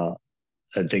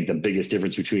I think the biggest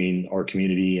difference between our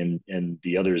community and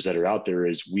the others that are out there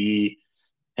is we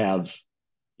have,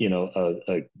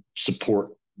 a support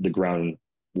the ground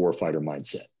warfighter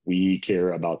mindset. We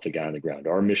care about the guy on the ground.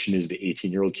 Our mission is the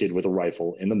 18-year-old kid with a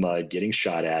rifle in the mud getting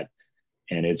shot at,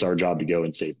 and it's our job to go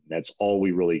and save him. That's all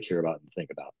we really care about and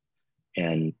think about.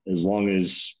 And as long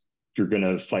as you're going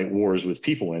to fight wars with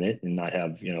people in it and not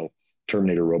have,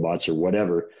 Terminator robots or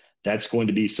whatever, that's going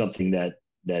to be something that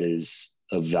is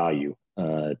of value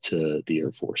to the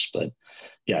Air Force. But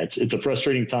yeah, it's a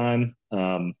frustrating time.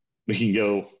 We can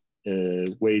go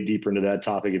way deeper into that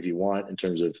topic if you want, in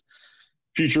terms of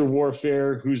future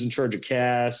warfare, who's in charge of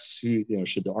CAS, who,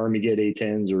 should the Army get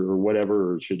A-10s or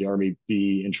whatever, or should the Army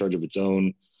be in charge of its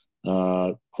own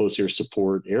close air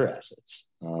support air assets?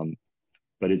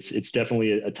 But it's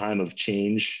definitely a time of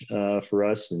change for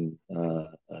us, and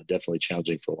definitely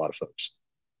challenging for a lot of folks.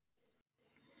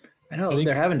 I know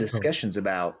they're having discussions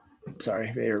about.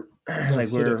 Sorry, they're like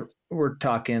we're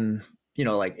talking.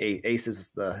 Like ACE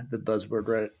is the buzzword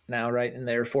right now, right, in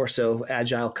the Air Force. So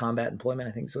Agile Combat Employment,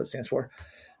 I think is what it stands for.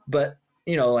 But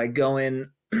like going,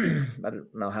 I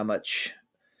don't know how much.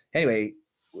 Anyway,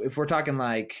 if we're talking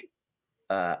like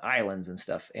islands and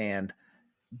stuff and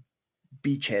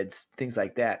beachheads, things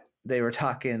like that, they were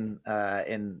talking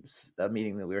in a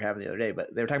meeting that we were having the other day.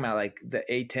 But they were talking about like the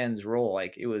A-10's role.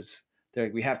 Like they're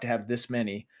like, we have to have this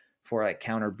many for like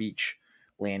counter beach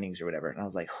landings or whatever. And I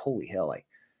was like, holy hell, like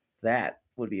that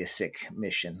would be a sick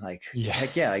mission. Like,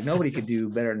 heck yeah, like nobody could do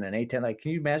better than an A-10. Like, can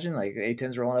you imagine like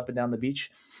A-10s rolling up and down the beach?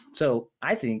 So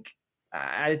I think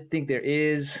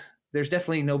there's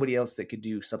definitely nobody else that could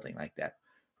do something like that,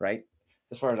 right?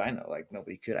 As far as I know, like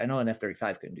nobody could. I know an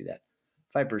F-35 couldn't do that.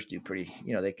 Vipers do pretty,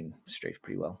 they can strafe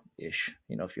pretty well-ish,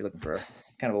 if you're looking for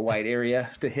kind of a wide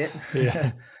area to hit.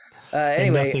 Yeah.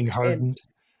 Anyway. Nothing hardened.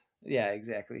 Yeah,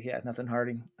 exactly. Yeah, nothing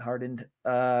hardened.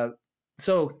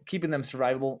 So keeping them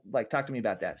survivable, like talk to me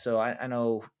about that. So I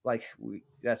know like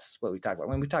that's what we talk about.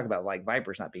 When we talk about like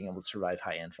Vipers not being able to survive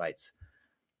high-end fights,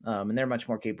 and they're much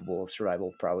more capable of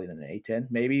survival probably than an A-10.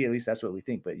 Maybe, at least that's what we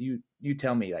think. But you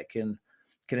tell me, like, can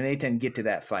an A-10 get to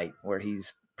that fight where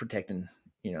he's protecting,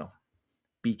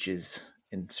 beaches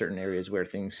in certain areas where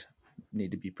things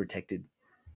need to be protected?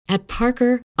 At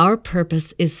Parker, our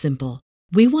purpose is simple.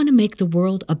 We want to make the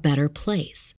world a better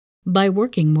place by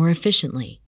working more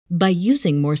efficiently, by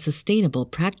using more sustainable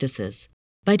practices,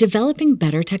 by developing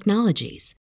better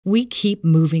technologies. We keep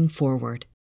moving forward.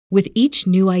 With each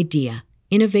new idea,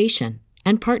 innovation,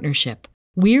 and partnership,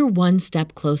 we're one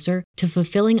step closer to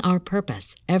fulfilling our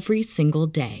purpose every single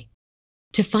day.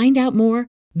 To find out more,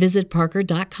 visit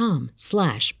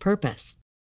parker.com/purpose.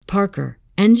 Parker,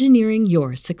 engineering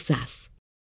your success.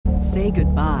 Say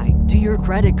goodbye to your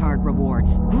credit card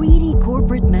rewards. Greedy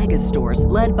corporate mega stores,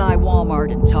 led by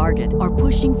Walmart and Target, are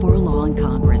pushing for a law in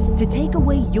Congress to take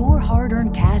away your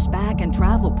hard-earned cash back and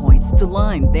travel points to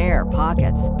line their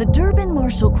pockets. The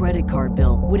Durbin-Marshall credit card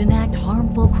bill would enact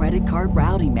harmful credit card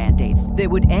routing mandates that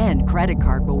would end credit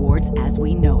card rewards as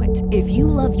we know it. If you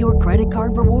love your credit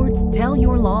card rewards, tell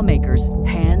your lawmakers,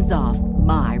 hands off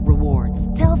my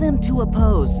rewards. Tell them to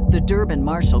oppose the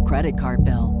Durbin-Marshall credit card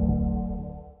bill.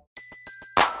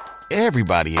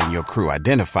 Everybody in your crew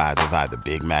identifies as either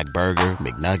Big Mac Burger,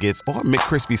 McNuggets, or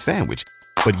McCrispy Sandwich.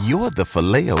 But you're the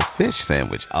Filet-O-Fish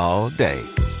Sandwich all day.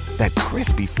 That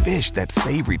crispy fish, that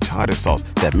savory tartar sauce,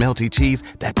 that melty cheese,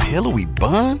 that pillowy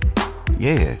bun.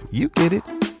 Yeah, you get it.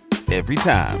 Every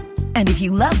time. And if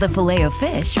you love the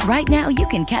Filet-O-Fish, right now you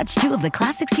can catch two of the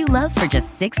classics you love for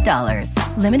just $6.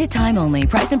 Limited time only.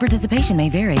 Price and participation may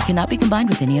vary. Cannot be combined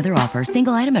with any other offer.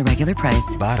 Single item at regular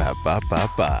price.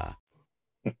 Ba-da-ba-ba-ba.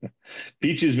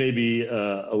 Beaches may be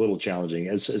a little challenging.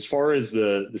 As far as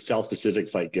the South Pacific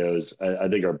fight goes, I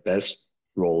think our best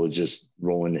role is just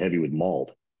rolling heavy with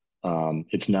MALD.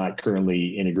 It's not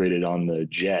currently integrated on the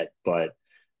jet, but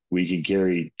we can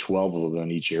carry 12 of them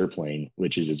on each airplane,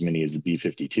 which is as many as the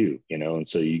B-52, and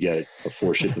so you get a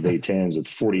 4-ship of A-10s with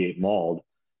 48 MALD,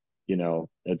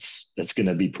 that's going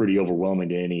to be pretty overwhelming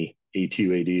to any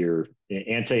A2AD or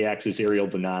anti-axis aerial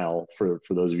denial for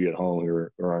those of you at home who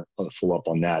are full up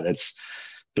on that. That's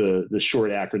the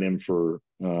short acronym for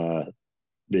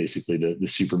basically the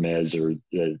super MES, or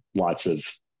the lots of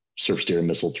surface-to-air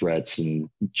missile threats, and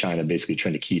China basically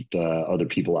trying to keep other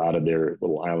people out of their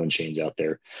little island chains out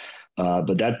there.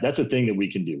 But that's a thing that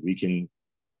we can do. We can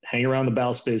hang around the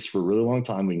battle space for a really long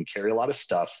time. We can carry a lot of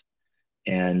stuff,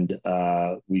 and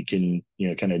we can,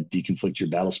 kind of deconflict your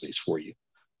battle space for you.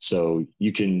 So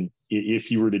you can, if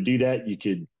you were to do that, you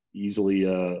could easily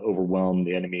overwhelm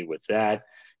the enemy with that.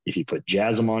 If you put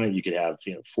JASM on it, you could have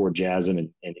 4 JASM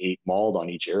and 8 mauled on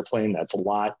each airplane. That's a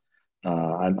lot.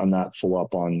 I'm not full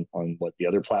up on what the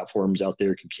other platforms out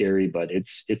there could carry, but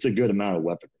it's a good amount of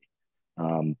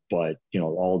weaponry. But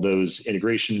all those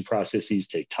integration processes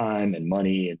take time and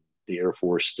money, and the Air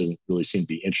Force doesn't really seem to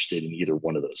be interested in either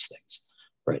one of those things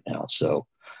right now. So,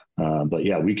 but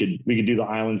yeah, we could do the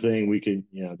island thing. We could,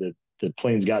 the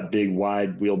plane's got big,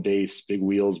 wide wheelbase, big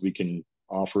wheels. We can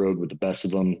off-road with the best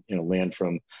of them, land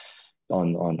from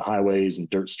on highways and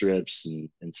dirt strips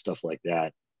and stuff like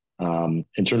that.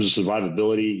 In terms of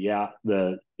survivability, yeah,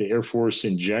 the Air Force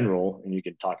in general, and you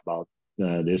can talk about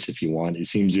this if you want, it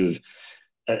seems to have,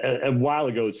 a while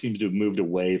ago, it seems to have moved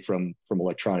away from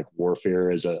electronic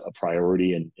warfare as a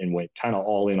priority and went kind of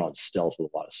all in on stealth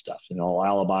with a lot of stuff. And I'll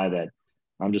alibi that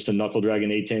I'm just a knuckle dragon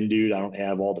A10 dude. I don't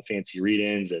have all the fancy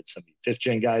read-ins that some 5th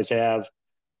gen guys have.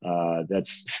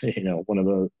 That's one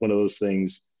of those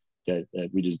things that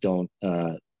we just don't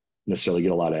necessarily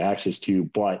get a lot of access to.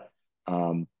 But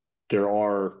there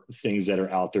are things that are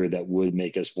out there that would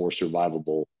make us more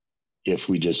survivable if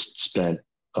we just spent,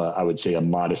 I would say, a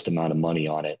modest amount of money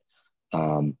on it.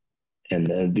 And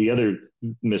the other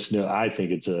misnomer, I think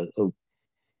it's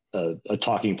a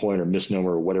talking point or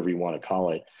misnomer or whatever you want to call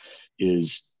it,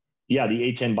 is, yeah,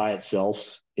 the A10 by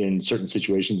itself in certain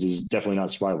situations is definitely not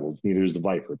survivable. Neither is the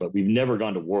Viper, but we've never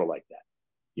gone to war like that.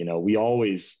 We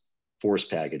always force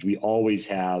package. We always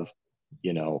have,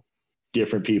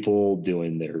 different people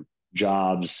doing their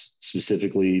jobs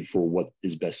specifically for what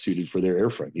is best suited for their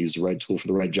airframe. Use the right tool for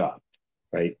the right job,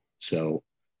 right? So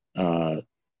in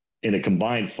a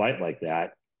combined fight like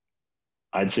that,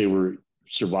 I'd say we're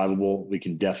survivable. We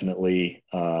can definitely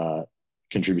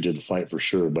contribute to the fight for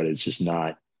sure, but it's just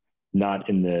not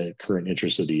in the current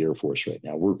interest of the Air Force right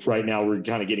now. We're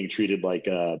kind of getting treated like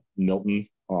Milton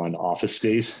on Office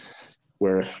Space,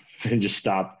 where they just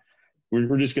stop.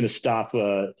 We're just going to stop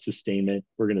sustainment.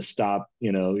 We're going to stop.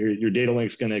 Your data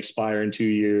link's going to expire in 2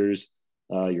 years.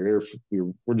 We're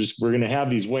going to have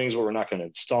these wings, but we're not going to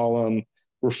install them.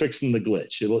 We're fixing the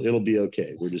glitch. It'll be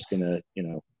okay. We're just going to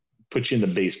put you in the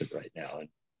basement right now, and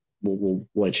we'll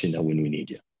let you know when we need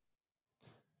you.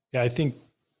 Yeah, I think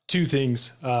 2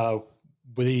 things. Now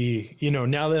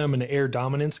that I'm an air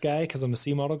dominance guy, because I'm a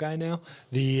C model guy now,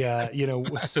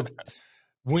 so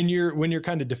when you're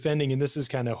kind of defending, and this is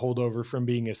kind of holdover from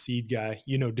being a seed guy,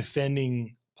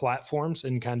 defending platforms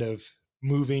and kind of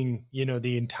moving,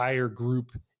 the entire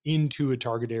group into a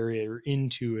target area or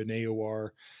into an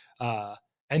AOR,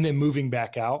 and then moving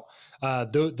back out.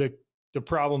 The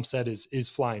problem set is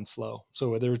flying slow. So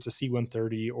whether it's a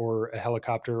C-130 or a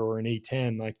helicopter or an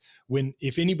A-10, like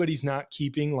if anybody's not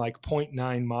keeping like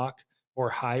 0.9 Mach or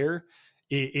higher,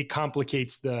 it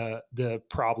complicates the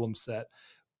problem set.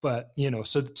 But,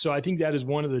 so I think that is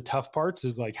one of the tough parts,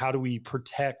 is like, how do we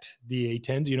protect the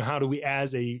A-10s? How do we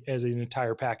as an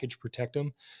entire package protect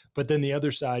them? But then the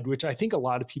other side, which I think a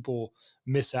lot of people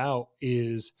miss out,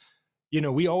 is,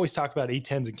 we always talk about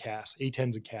A-10s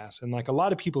and CAS, and like a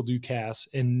lot of people do CAS,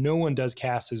 and no one does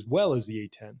CAS as well as the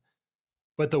A-10.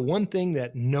 But the one thing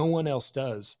that no one else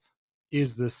does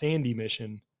is the Sandy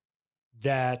mission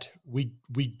that we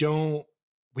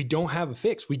don't have a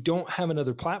fix. We don't have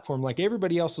another platform. Like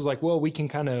everybody else is like, well, we can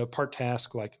kind of part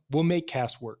task, like we'll make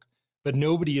CAS work, but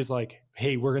nobody is like,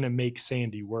 hey, we're going to make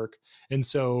Sandy work. And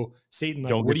so Satan, like,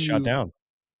 don't get shot down.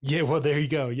 Yeah, well, there you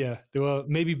go. Yeah. Well,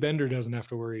 maybe Bender doesn't have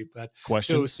to worry. But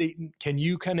question. So Satan, can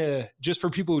you kind of, just for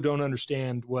people who don't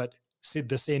understand what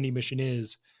the Sandy mission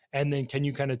is, and then can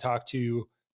you kind of talk to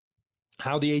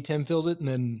how the A-10 fills it, and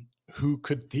then who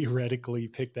could theoretically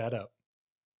pick that up?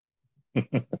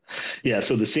 Yeah,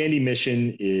 so the Sandy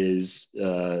mission is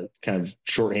kind of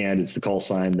shorthand. It's the call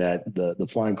sign that the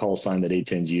flying call sign that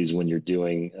A-10s use when you're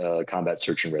doing a combat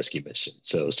search and rescue mission.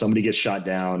 So somebody gets shot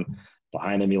down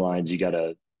behind enemy lines, you got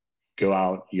to go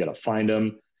out, you got to find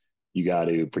them, you got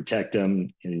to protect them,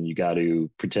 and you got to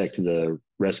protect the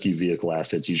rescue vehicle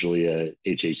assets, usually a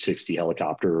HH-60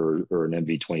 helicopter or an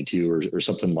MV-22 or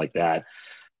something like that.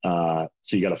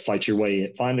 So you got to fight your way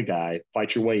in, find the guy,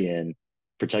 fight your way in,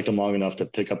 protect them long enough to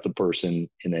pick up the person,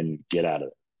 and then get out of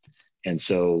it. And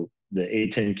so the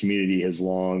A-10 community is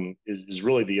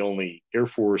really the only Air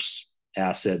Force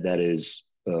asset that is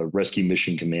rescue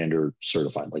mission commander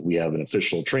certified. Like, we have an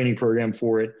official training program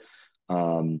for it.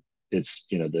 It's,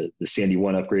 the Sandy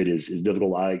 1 upgrade is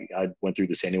difficult. I went through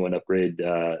the Sandy 1 upgrade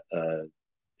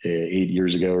 8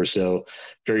 years ago or so.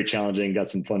 Very challenging. Got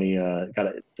some funny.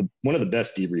 One of the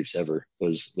best debriefs ever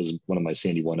was one of my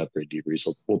Sandy 1 upgrade debriefs.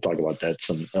 So we'll talk about that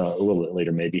a little bit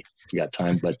later, maybe if we got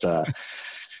time. But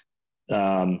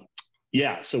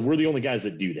yeah, so we're the only guys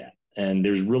that do that. And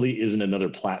there really isn't another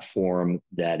platform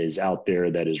that is out there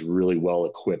that is really well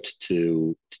equipped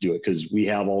to do it, because we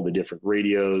have all the different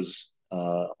radios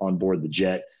on board the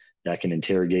jet that can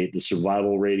interrogate the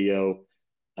survival radio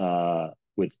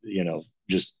with,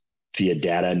 just via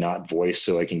data, not voice.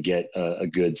 So I can get a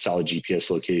good solid GPS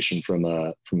location from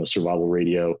a survival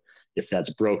radio. If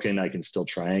that's broken, I can still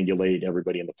triangulate.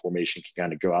 Everybody in the formation can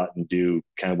kind of go out and do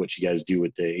kind of what you guys do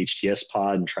with the HTS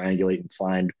pod and triangulate and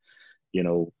find,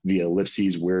 via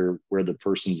ellipses where the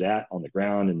person's at on the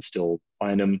ground and still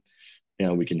find them.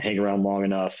 We can hang around long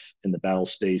enough in the battle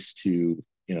space to,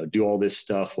 do all this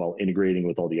stuff while integrating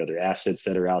with all the other assets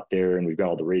that are out there. And we've got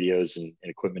all the radios and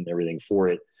equipment and everything for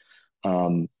it.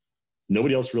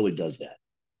 Nobody else really does that.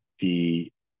 The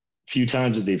few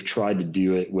times that they've tried to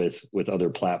do it with other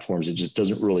platforms, it just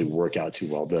doesn't really work out too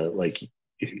well. The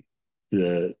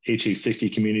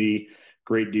HA60 community,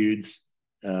 great dudes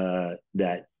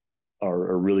that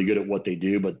are really good at what they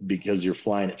do, but because you're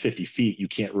flying at 50 feet, you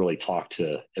can't really talk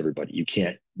to everybody. You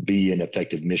can't be an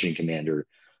effective mission commander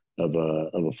of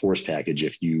a force package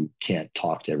if you can't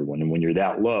talk to everyone. And when you're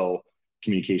that low,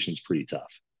 communication is pretty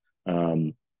tough.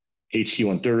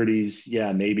 HC-130s,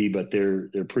 yeah, maybe, but they're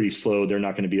pretty slow. They're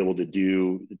not going to be able to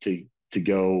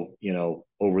go,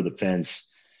 over the fence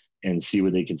and see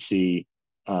what they can see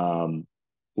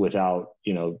without,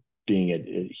 being at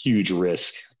a huge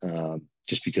risk,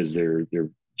 just because they're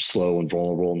slow and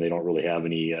vulnerable and they don't really have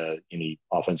any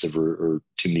offensive or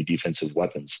too many defensive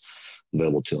weapons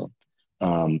available to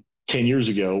them. 10 years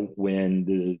ago, when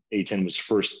the A-10 was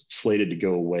first slated to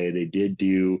go away, they did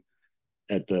do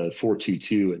at the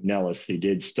 422 at Nellis, they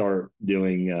did start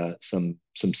doing some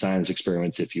science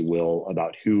experiments, if you will,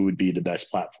 about who would be the best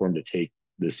platform to take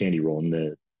the Sandy role. And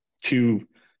the two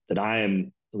that I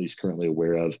am at least currently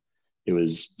aware of, it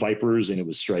was Vipers and it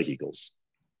was Strike Eagles.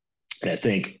 And I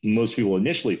think most people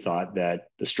initially thought that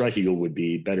the Strike Eagle would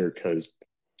be better because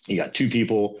you got two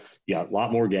people, you got a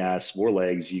lot more gas, more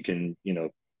legs, you can,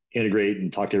 integrate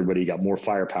and talk to everybody, you got more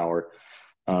firepower.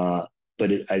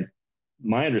 But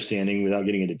my understanding, without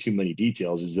getting into too many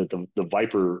details, is that the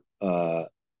Viper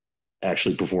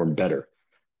actually performed better.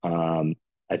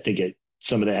 I think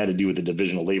some of that had to do with the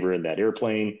division of labor in that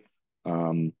airplane.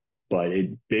 But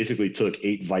it basically took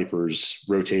 8 Vipers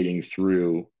rotating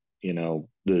through,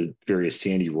 the various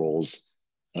Sandy roles,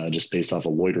 just based off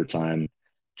of loiter time,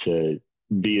 to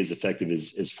be as effective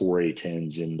as 4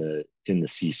 A-10s in the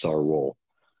CSAR role.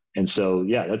 And so,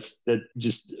 yeah, that's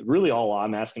just really all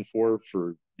I'm asking for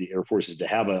the Air Force, is to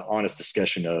have an honest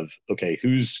discussion of, okay,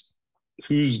 who's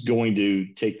going to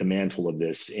take the mantle of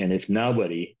this? And if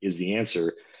nobody is the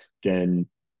answer, then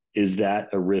is that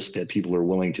a risk that people are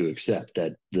willing to accept,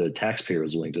 that the taxpayer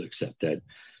is willing to accept, that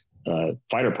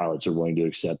fighter pilots are willing to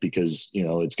accept, because,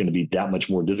 it's going to be that much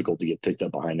more difficult to get picked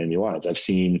up behind enemy lines. I've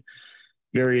seen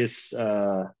various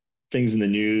things in the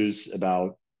news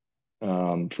about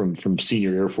from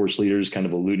senior Air Force leaders kind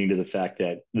of alluding to the fact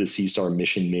that the CSAR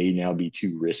mission may now be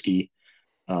too risky,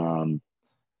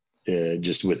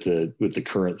 just with the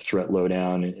current threat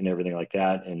lowdown and everything like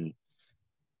that. And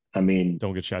I mean,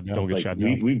 don't get shot down. Don't get shot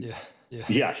down.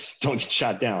 Yeah, don't get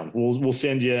shot down. We'll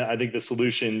send you. I think the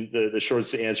solution, the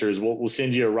short answer is we'll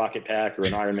send you a rocket pack or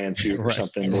an Iron Man suit or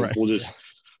something. Right.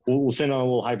 We'll send on a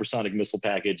little hypersonic missile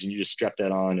package, and you just strap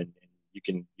that on, and you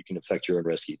can effect your own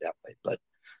rescue that way. But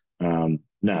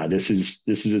this is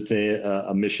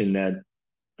a mission that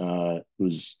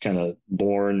was kind of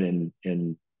born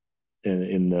in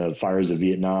the fires of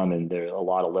Vietnam, and there a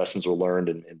lot of lessons were learned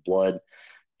in blood.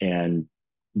 And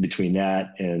between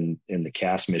that and the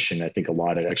CAS mission, I think a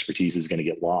lot of expertise is going to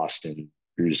get lost, and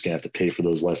you're just going to have to pay for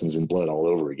those lessons in blood all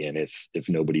over again if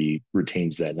nobody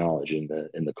retains that knowledge in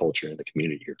the culture and the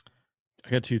community here. I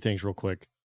got 2 things real quick.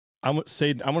 I'm going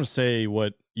to say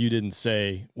what you didn't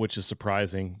say, which is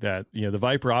surprising, that, the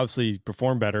Viper obviously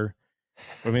performed better.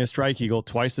 I mean, a Strike Eagle,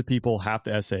 twice the people, half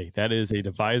the SA. That is a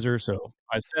divisor. So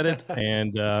I said it,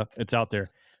 and it's out there.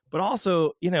 But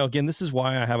also, again, this is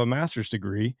why I have a master's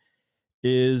degree,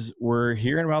 is we're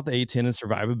hearing about the A-10 and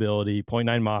survivability,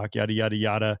 0.9 Mach, yada, yada,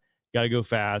 yada, got to go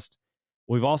fast.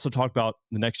 We've also talked about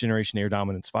the next generation air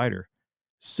dominance fighter.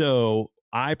 So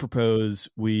I propose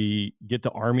we get the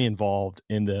Army involved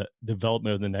in the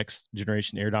development of the next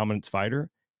generation air dominance fighter,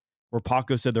 where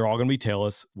Paco said they're all going to be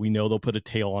tailless. We know they'll put a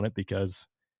tail on it because,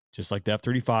 just like the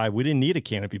F-35, we didn't need a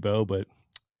canopy bow, but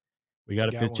we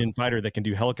got a 5th gen fighter that can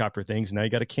do helicopter things. Now you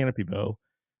got a canopy bow.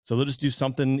 So they'll just do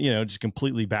something, just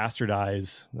completely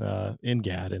bastardize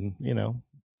NGAD, and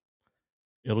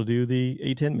it'll do the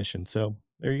A10 mission. So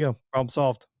there you go, problem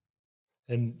solved.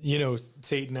 And,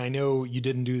 Satan, I know you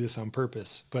didn't do this on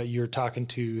purpose, but you're talking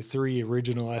to 3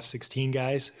 original F-16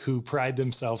 guys who pride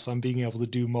themselves on being able to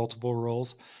do multiple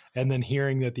roles. And then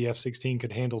hearing that the F-16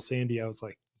 could handle Sandy, I was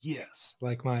like, yes,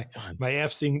 like my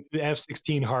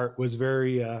F-16 heart was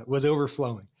was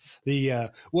overflowing.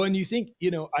 When you think,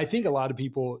 I think a lot of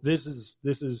people, this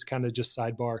is kind of just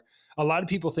sidebar. A lot of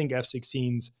people think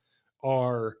F-16s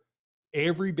are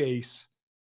every base,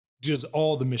 just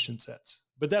all the mission sets.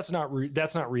 But that's not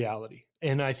reality.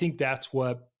 And I think that's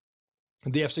what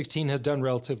the F-16 has done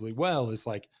relatively well, is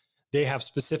like they have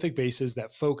specific bases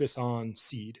that focus on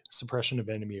SEAD, suppression of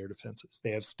enemy air defenses. They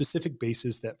have specific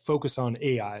bases that focus on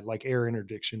AI, like air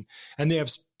interdiction. And they have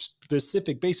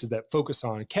specific bases that focus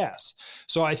on CAS.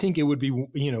 So I think it would be,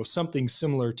 something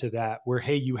similar to that, where,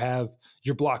 hey, you have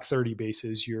your Block 30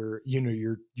 bases, your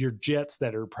jets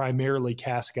that are primarily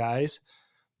CAS guys.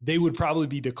 They would probably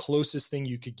be the closest thing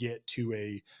you could get to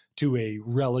a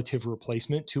relative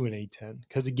replacement to an A10.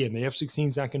 Because again, the F-16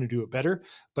 is not going to do it better,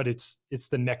 but it's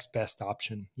the next best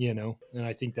option, And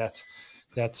I think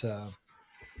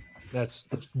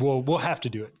we'll have to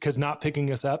do it, because not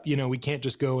picking us up, we can't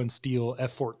just go and steal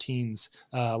F-14s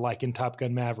like in Top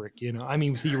Gun Maverick, I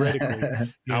mean, theoretically.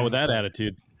 Not with that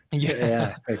attitude.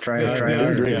 Yeah. They're trying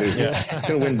hard. Yeah.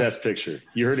 Gonna win Best Picture.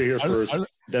 You heard it here first.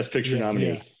 Best Picture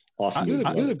nominee. Yeah. Awesome. It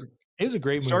was a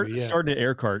great movie. Starting an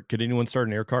air cart. Could anyone start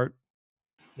an air cart?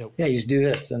 Nope. Yeah, you just do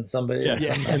this, and something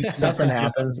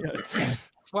happens.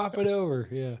 Swap it over.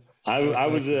 Yeah.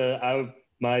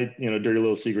 My dirty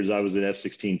little secret is I was an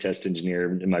F-16 test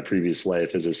engineer in my previous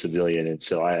life as a civilian, and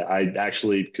so I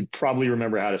actually could probably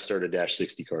remember how to start a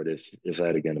 -60 cart if I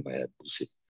had a gun in my head. We'll see.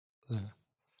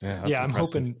 Yeah, I'm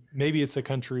hoping maybe it's a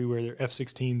country where their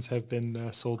F-16s have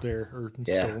been sold there or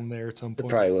stolen there at some point.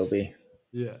 It probably will be.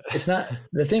 Yeah, it's not.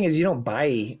 The thing is, you don't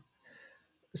buy.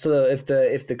 So if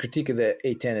the critique of the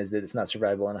A10 is that it's not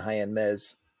survivable in a high-end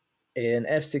mez, an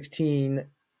F-16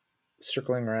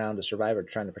 circling around a survivor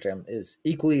trying to protect them is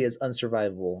equally as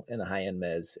unsurvivable in a high-end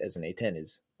mez as an A10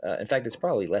 is. In fact, it's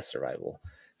probably less survivable,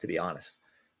 to be honest.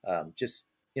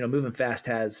 Moving fast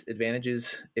has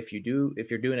advantages if you're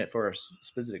doing it for a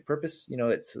specific purpose.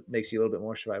 It makes you a little bit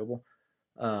more survivable.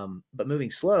 But moving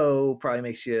slow probably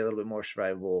makes you a little bit more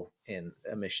survivable in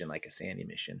a mission like a Sandy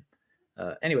mission.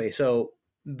 Anyway, so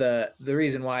the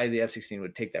reason why the F-16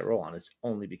 would take that role on is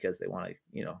only because they want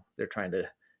to, they're trying to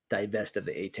divest of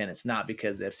the A10. It's not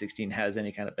because the F-16 has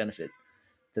any kind of benefit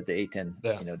that the A10,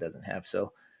 doesn't have.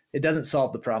 So it doesn't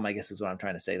solve the problem, I guess is what I'm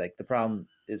trying to say. Like, the problem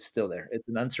is still there. It's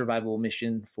an unsurvivable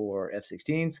mission for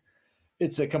F-16s.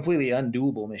 It's a completely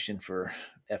undoable mission for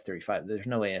F-35. There's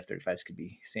no way F-35s could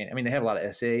be Sandy. I mean, they have a lot of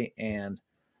SA and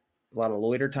a lot of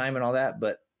loiter time and all that,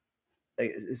 but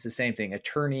it's the same thing. A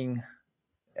turning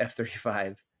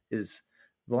F-35 is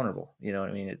vulnerable. You know what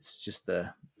I mean? It's just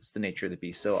the nature of the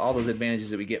beast. So all those advantages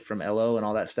that we get from LO and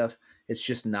all that stuff, it's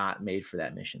just not made for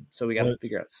that mission. So we got to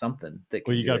figure out something that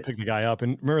can. Well, you got to pick the guy up.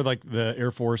 And remember, like, the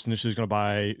Air Force initially was going to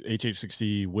buy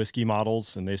HH-60 whiskey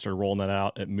models, and they started rolling that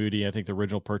out at Moody. I think the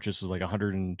original purchase was like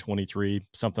 123,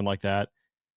 something like that.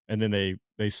 And then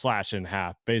they slashed it in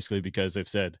half, basically because they've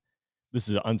said this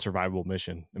is an unsurvivable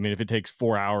mission. I mean, if it takes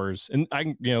 4 hours, and I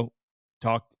can,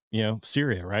 talk,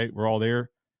 Syria, right? We're all there.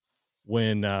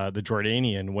 When the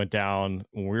Jordanian went down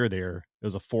when we were there, it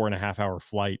was a 4.5 hour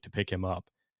flight to pick him up.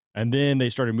 And then they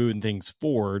started moving things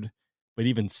forward. But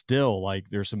even still, like,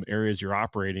 there's some areas you're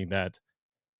operating that,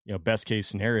 best case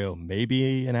scenario,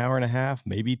 maybe an hour and a half,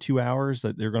 maybe 2 hours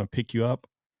that they're going to pick you up,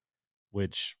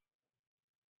 which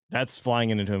that's flying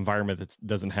into an environment that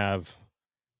doesn't have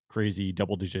crazy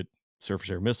double-digit surface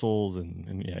air missiles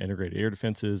and integrated air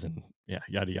defenses and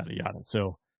yada, yada, yada.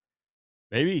 So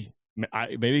maybe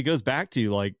it goes back to,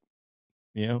 like,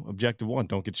 objective 1,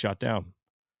 don't get shot down.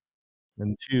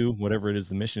 And 2, whatever it is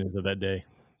the mission is of that day,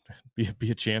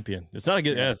 be a champion. It's not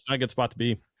a good spot to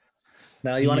be.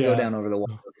 No, you want to go down over the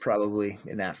water probably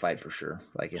in that fight for sure.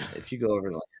 Like, if you go over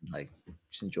the land, like,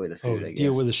 just enjoy the food. I guess.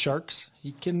 Deal with the sharks? Are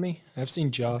you kidding me? I've seen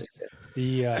Jaws.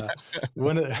 The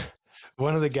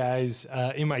one of the guys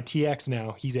in my TX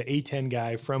now, he's an A10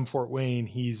 guy from Fort Wayne.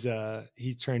 He's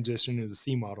transitioned to the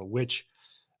C model, which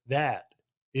that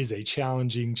is a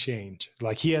challenging change.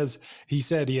 Like, he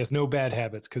said he has no bad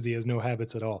habits because he has no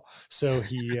habits at all. So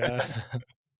he,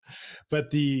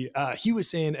 but he was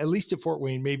saying, at least at Fort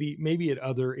Wayne, maybe at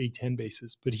other A10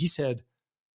 bases, but he said,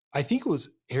 I think it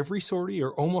was every sortie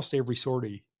or almost every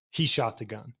sortie, he shot the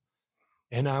gun.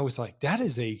 And I was like, that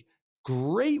is a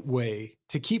great way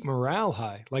to keep morale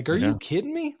high. Like, are you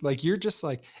kidding me? Like, you're just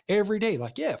like every day,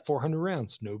 like, yeah, 400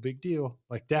 rounds, no big deal.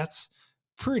 Like, that's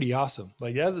pretty awesome.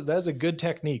 Like, that's a good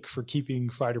technique for keeping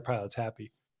fighter pilots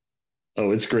happy.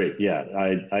 Oh, it's great. Yeah.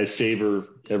 I savor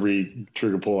every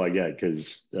trigger pull I get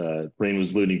because Rain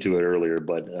was alluding to it earlier,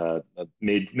 but I've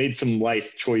made some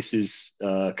life choices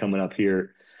coming up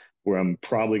here where I'm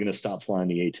probably going to stop flying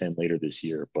the A-10 later this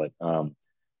year. But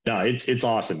no, it's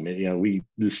awesome. You know,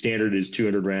 the standard is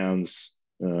 200 rounds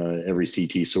every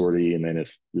CT sortie, and then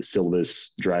if the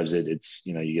syllabus drives it, it's,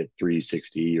 you know, you get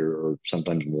 360 or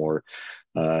sometimes more.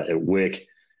 At WIC,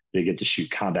 they get to shoot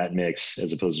combat mix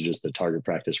as opposed to just the target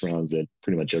practice rounds that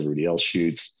pretty much everybody else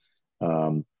shoots.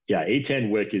 Yeah, A-10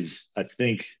 WIC is, I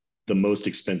think, the most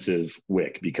expensive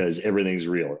WIC because everything's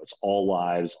real. It's all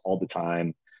lives all the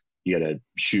time. You got to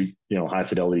shoot, you know, high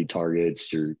fidelity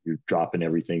targets. You're dropping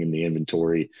everything in the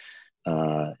inventory,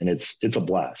 and it's a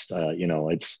blast. You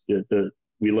know,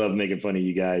 we love making fun of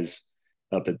you guys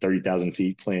up at 30,000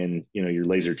 feet playing, you know, your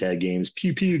laser tag games.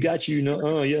 Pew pew, got you. No,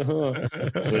 oh yeah, huh?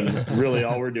 When really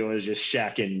all we're doing is just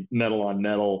shacking metal on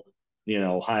metal. You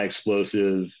know, high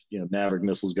explosive. You know, Maverick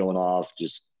missiles going off,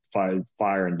 just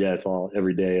fire and death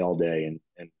every day, all day, and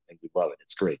we love it.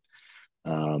 It's great.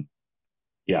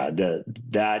 Yeah,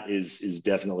 that is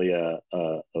definitely a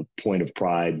point of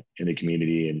pride in the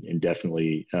community, and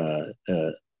definitely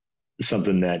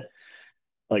something that,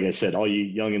 like I said, all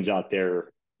you youngins out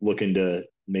there looking to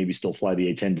maybe still fly the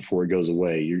A-10 before it goes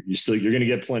away, you're going to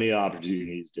get plenty of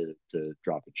opportunities to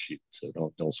drop and shoot. So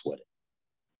don't sweat it.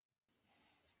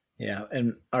 Yeah,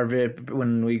 and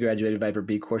when we graduated Viper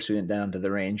B course, we went down to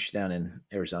the range down in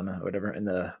Arizona or whatever, and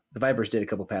the Vipers did a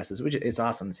couple passes, which it's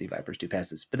awesome to see Vipers do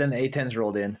passes. But then the A-10s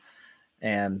rolled in,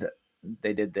 and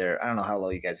they did I don't know how low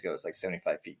you guys go. It's like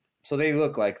 75 feet. So they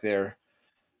look like they're,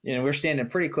 you know, we're standing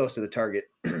pretty close to the target.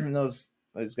 And those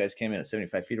guys came in at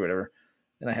 75 feet or whatever.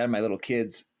 And I had my little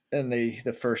kids, and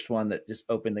the first one that just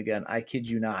opened the gun, I kid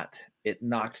you not, it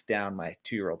knocked down my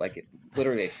 2-year-old. Like, it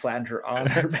literally flattened her on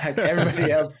her back.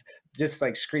 Everybody else just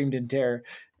like screamed in terror,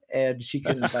 and she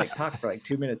couldn't like talk for like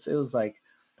 2 minutes. It was like,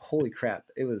 holy crap.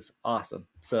 It was awesome.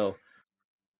 So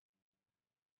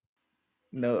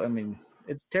no, I mean,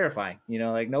 it's terrifying, you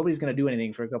know, like nobody's going to do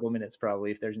anything for a couple of minutes probably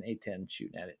if there's an A-10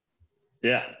 shooting at it.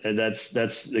 Yeah, and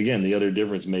that's again the other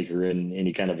difference maker in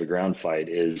any kind of a ground fight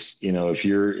is, you know, if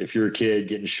you're a kid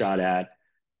getting shot at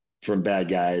from bad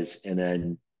guys, and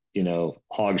then, you know,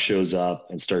 Hog shows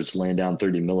up and starts laying down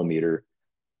 30 millimeter,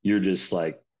 you're just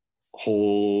like,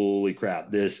 holy crap,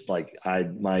 this, like,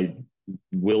 my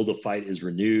will to fight is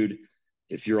renewed.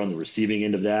 If you're on the receiving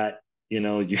end of that, you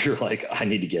know, you're like, I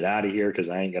need to get out of here because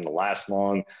I ain't gonna last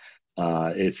long.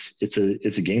 It's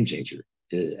a game changer.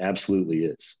 It absolutely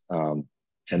is.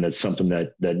 And that's something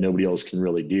that nobody else can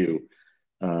really do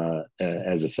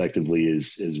as effectively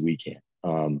as we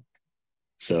can.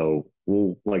 So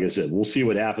like I said, we'll see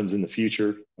what happens in the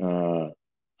future.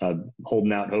 I'm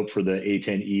holding out hope for the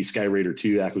A-10E Skyraider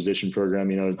 2 acquisition program,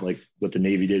 you know, like what the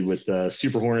Navy did with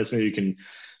Super Hornets. Maybe you can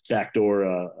backdoor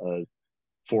a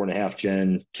 4.5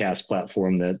 gen CAS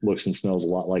platform that looks and smells a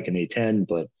lot like an A-10,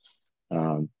 but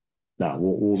no,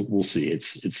 we'll see.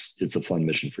 It's a fun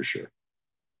mission for sure.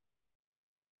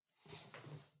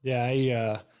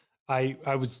 Yeah,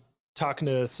 I was talking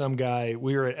to some guy.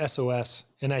 We were at SOS,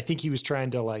 and I think he was trying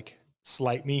to like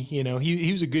slight me. You know,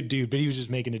 he was a good dude, but he was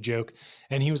just making a joke.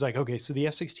 And he was like, "Okay, so the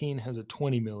F-16 has a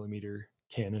 20 millimeter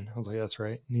cannon." I was like, "That's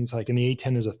right." And he's like, "And the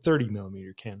A-10 is a 30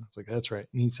 millimeter cannon." I was like, "That's right."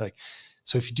 And he's like,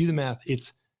 "So if you do the math,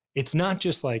 it's not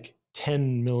just like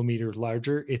 10 millimeter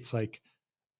larger. It's like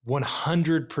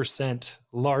 100%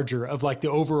 larger of like the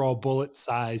overall bullet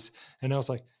size." And I was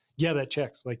like, yeah, that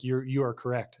checks. Like you are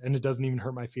correct. And it doesn't even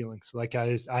hurt my feelings. Like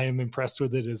I am impressed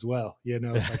with it as well. You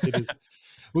know, like it is.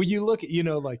 Well, you look at, you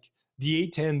know, like the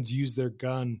A-10s use their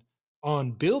gun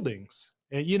on buildings,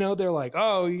 and, you know, they're like,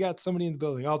 oh, you got somebody in the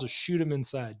building, I'll just shoot them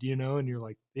inside, you know? And you're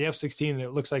like the F-16, and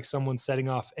it looks like someone's setting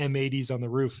off M80s on the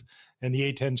roof, and the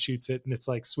A-10 shoots it, and it's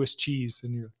like Swiss cheese.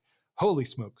 And you're like, holy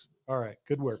smokes. All right.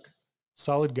 Good work.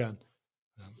 Solid gun.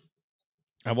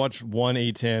 I watched one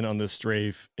A-10 on the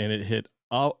strafe, and it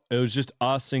was just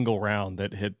a single round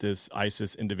that hit this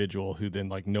ISIS individual who then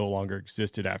like no longer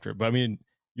existed after it. But I mean,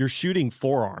 you're shooting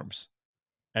forearms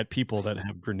at people that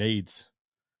have grenades.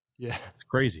 Yeah. It's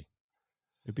crazy.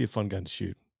 It'd be a fun gun to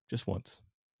shoot just once,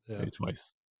 maybe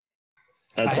twice.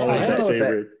 That's always my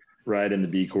favorite ride in the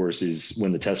B course is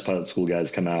when the test pilot school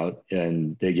guys come out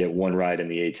and they get one ride in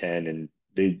the A-10, and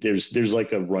there's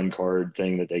like a run card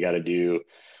thing that they got to do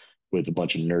with a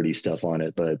bunch of nerdy stuff on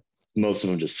it. But most of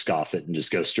them just scoff it and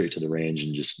just go straight to the range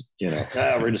and just,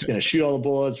 we're just going to shoot all the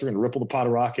bullets. We're going to ripple the pot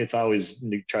of rockets. I always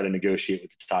try to negotiate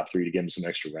with the top 3 to give them some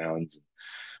extra rounds.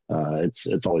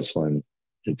 It's always fun.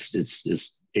 It's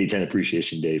A10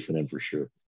 appreciation day for them for sure.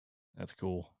 That's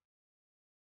cool.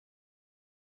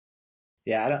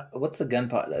 Yeah, what's the gun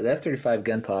pod? The F-35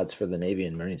 gun pods for the Navy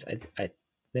and Marines.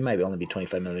 They might only be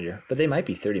 25 millimeter, but they might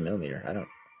be 30 millimeter. I'll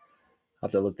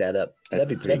have to look that up. That'd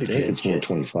be pretty. I think it's more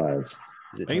 25.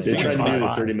 Is it they tried to do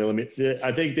the 30 millimeter.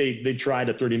 I think they tried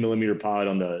a 30 millimeter pod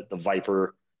on the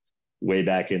Viper way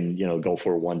back in Gulf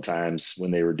War I times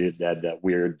when they did that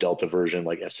weird Delta version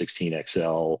like F-16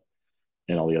 XL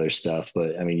and all the other stuff.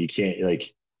 But I mean, you can't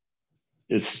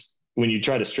it's when you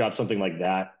try to strap something like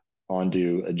that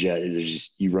onto a jet,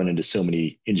 you run into so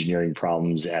many engineering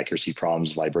problems, accuracy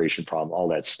problems, vibration problem, all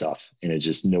that stuff, and it's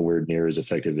just nowhere near as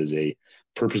effective as a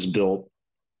purpose-built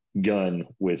gun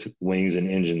with wings and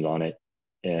engines on it,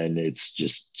 and it's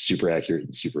just super accurate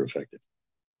and super effective.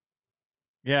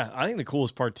 Yeah, I think the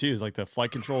coolest part too is like the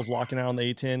flight controls locking out on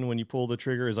the A10 when you pull the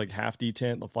trigger is like half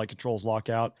detent. The flight controls lock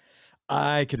out.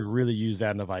 I could really use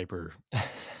that in the Viper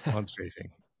on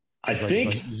strafing. I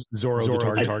think Zorro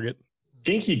the target. I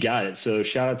think you got it. So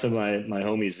shout out to my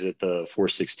homies at the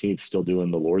 416th still doing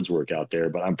the Lord's work out there,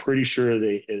 but I'm pretty sure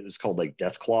it was called like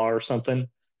Death Claw or something,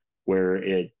 where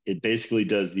it basically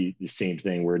does the same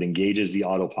thing where it engages the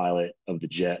autopilot of the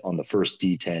jet on the first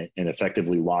detent and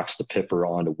effectively locks the pipper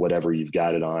onto whatever you've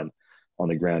got it on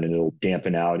the ground, and it'll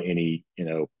dampen out any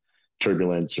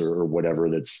turbulence or whatever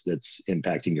that's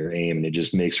impacting your aim, and it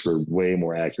just makes for way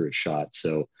more accurate shots.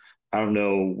 So I don't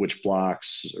know which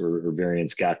blocks or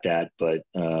variants got that, but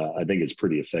I think it's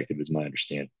pretty effective is my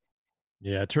understanding.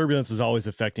 Yeah, turbulence is always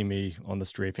affecting me on the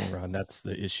strafing run. That's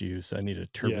the issue. So I need a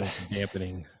turbulence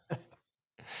dampening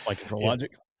flight control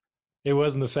logic. It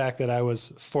wasn't the fact that I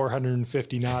was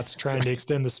 450 knots trying to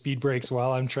extend the speed brakes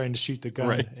while I'm trying to shoot the gun.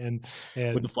 Right. And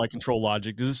with the flight control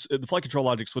logic, the flight control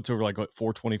logic switch over like what,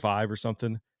 425 or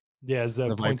something? Yeah, it's the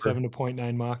 0.7 to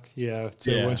 0.9 Mach. Yeah.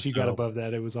 So once you got above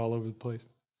that, it was all over the place.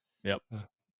 Yep.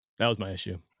 That was my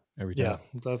issue every time.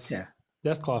 Yeah.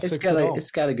 Deathclaw fixed it all. It's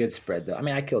got a good spread though. I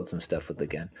mean, I killed some stuff with the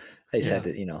gun. I just had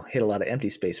to, hit a lot of empty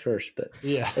space first, but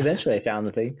eventually I found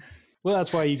the thing. Well,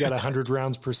 that's why you got 100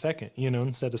 rounds per second,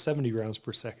 instead of 70 rounds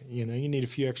per second. You need a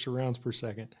few extra rounds per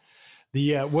second.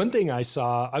 The one thing I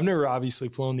saw, I've never obviously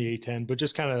flown the A10, but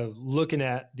just kind of looking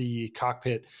at the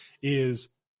cockpit is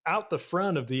out the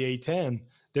front of the A10,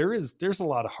 there's a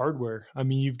lot of hardware. I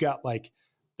mean, you've got like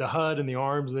the HUD and the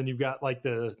arms, and then you've got like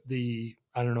the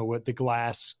I don't know what the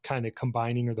glass kind of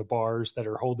combining or the bars that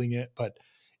are holding it, but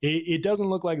it doesn't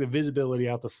look like the visibility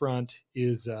out the front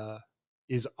is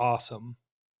awesome.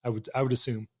 I would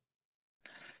assume.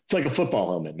 It's like a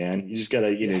football helmet, man. You just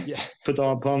gotta, put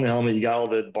on the helmet. You got all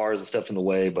the bars and stuff in the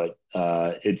way, but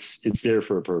it's there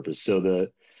for a purpose. So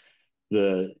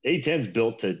the A-10's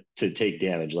built to take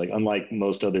damage. Like unlike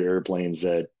most other airplanes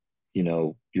that,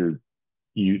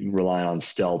 you rely on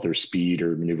stealth or speed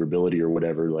or maneuverability or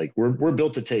whatever. Like we're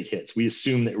built to take hits. We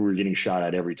assume that we're getting shot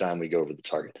at every time we go over the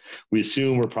target. We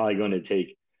assume we're probably going to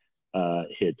take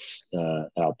hits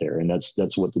out there, and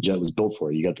that's what the jet was built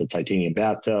for. You got the titanium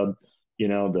bathtub.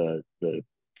 The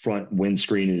front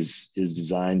windscreen is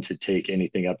designed to take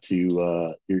anything up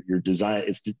to your design.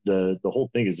 It's the whole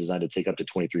thing is designed to take up to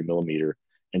 23 millimeter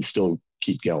and still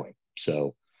keep going.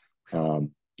 So.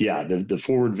 The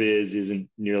forward vis isn't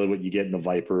nearly what you get in the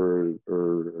Viper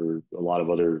or a lot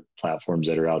of other platforms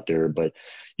that are out there, but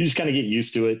you just kind of get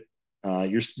used to it.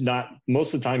 You're not,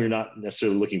 most of the time you're not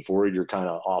necessarily looking forward. You're kind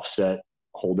of offset,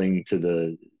 holding to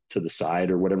the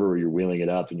side or whatever, or you're wheeling it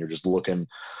up and you're just looking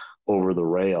over the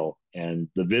rail. And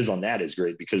the vis on that is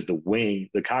great because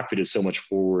the cockpit is so much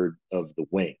forward of the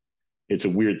wing. It's a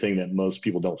weird thing that most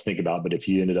people don't think about, but if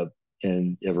you ended up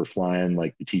ever flying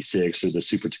like the T6 or the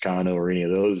Super Tucano or any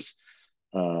of those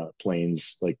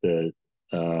planes like that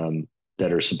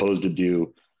are supposed to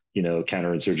do,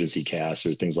 counterinsurgency casts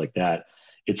or things like that,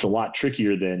 it's a lot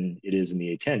trickier than it is in the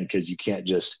A-10 because you can't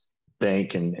just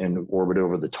bank and orbit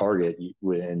over the target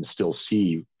and still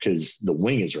see because the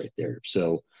wing is right there.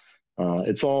 So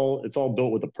it's all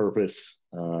built with a purpose.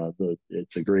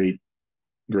 It's a great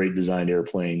designed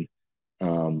airplane.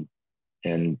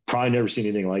 And probably never seen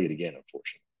anything like it again,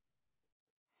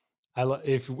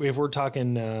 unfortunately. If we're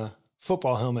talking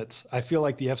football helmets, I feel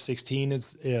like the F-16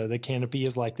 is the canopy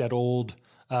is like that old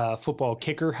football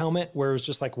kicker helmet where it was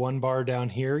just like one bar down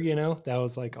here. That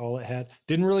was like all it had.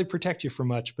 Didn't really protect you for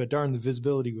much, but darn, the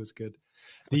visibility was good.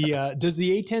 Does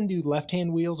the A-10 do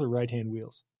left-hand wheels or right-hand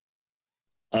wheels?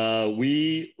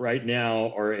 We right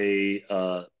now are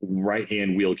a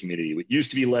right-hand wheel community. It used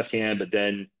to be left-hand, but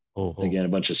then again, a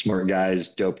bunch of smart guys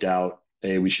doped out,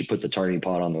 hey, we should put the targeting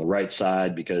pod on the right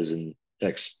side because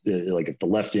like if the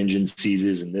left engine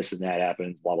seizes and this and that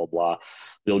happens, blah blah blah,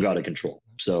 they'll go out of control.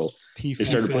 So they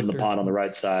started putting the pod on the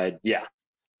right side. Yeah,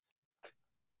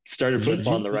 started putting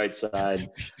on the right side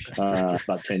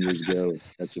about 10 years ago.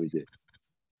 That's what we did.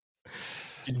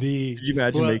 Could you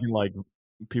imagine making like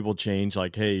people change,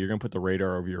 like, hey, you're gonna put the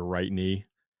radar over your right knee,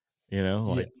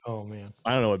 like, oh man,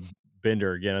 I don't know what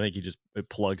Bender, again, I think it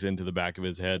plugs into the back of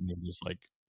his head and he just like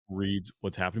reads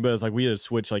what's happening. But it's like we had to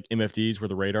switch like MFDs where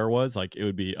the radar was, like it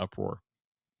would be uproar.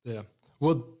 Yeah,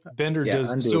 well, Bender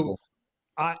does undoable.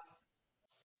 So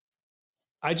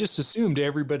I just assumed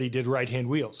everybody did right-hand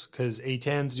wheels because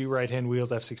A10s do right-hand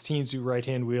wheels, F-16s do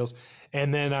right-hand wheels.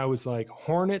 And then I was like,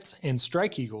 Hornets and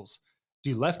Strike Eagles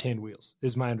do left-hand wheels,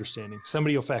 is my understanding.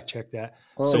 Somebody will fact check that.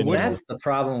 Well, so that's the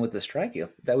problem with the Strike Eagle,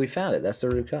 that we found it. That's the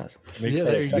root cause. Yeah,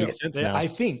 there you go. I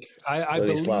think. I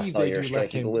believe lost all they your do Strike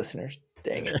left-hand Eagle listeners.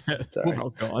 Dang it. Sorry. Oh,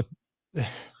 God.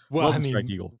 Well, I mean, Strike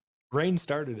Eagle. Rain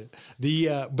started it.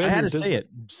 I had to say it.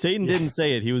 Satan didn't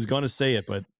say it. He was going to say it,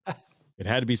 but it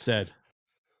had to be said.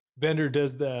 Bender,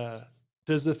 does the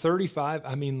 35,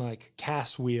 I mean, like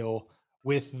cast wheel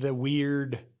with the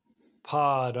weird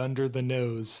pod under the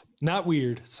nose, not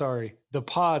weird, sorry, the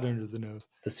pod under the nose,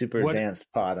 the super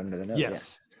advanced pod under the nose.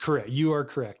 Yes, correct. You are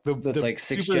correct. That's like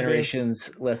 6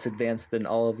 generations less advanced than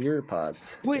all of your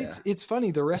pods. Well, it's funny.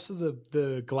 The rest of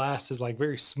the glass is like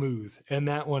very smooth, and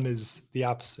that one is the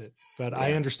opposite. But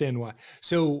I understand why.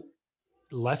 So,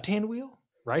 left-hand wheel,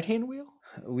 right-hand wheel.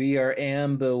 We are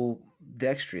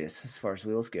ambidextrous as far as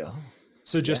wheels go.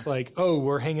 So just like,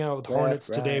 we're hanging out with Hornets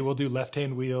today, we'll do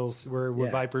left-hand wheels. We're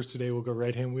Vipers today, we'll go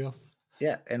right-hand wheel.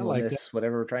 Yeah, and we'll miss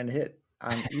whatever we're trying to hit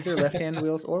on either left-hand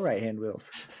wheels or right-hand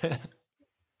wheels.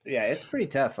 Yeah, it's pretty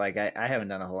tough. Like I haven't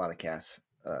done a whole lot of casts.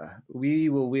 We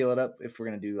will wheel it up if we're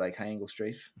going to do like high-angle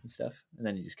strafe and stuff, and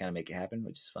then you just kind of make it happen,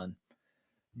 which is fun.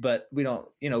 But we don't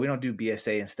do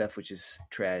BSA and stuff, which is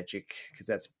tragic because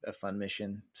that's a fun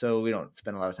mission. So we don't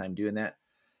spend a lot of time doing that.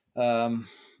 I'm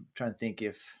trying to think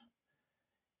if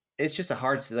it's just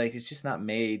it's just not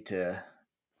made to.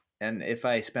 And if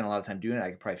I spent a lot of time doing it, I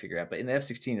could probably figure it out. But in the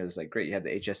F-16, it was like great. You had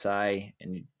the HSI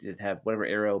and you did have whatever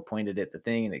arrow pointed at the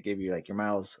thing, and it gave you like your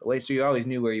miles away. So you always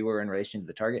knew where you were in relation to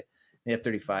the target. In the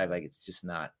F-35, like it's just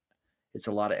not. It's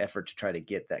a lot of effort to try to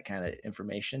get that kind of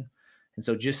information. And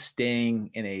so just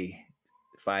staying in a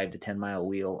 5 to 10 mile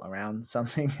wheel around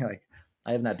something, like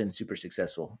I have not been super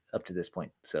successful up to this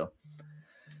point. So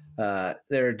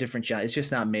there are different challenges. It's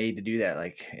just not made to do that.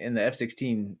 Like in the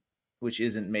F-16, which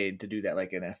isn't made to do that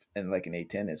like an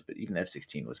A-10 is, but even the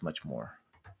F-16 was much more,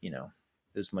 it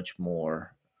was much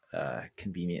more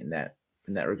convenient in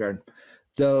that regard.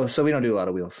 Though, so we don't do a lot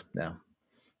of wheels now,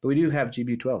 but we do have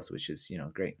GBU-12s, which is,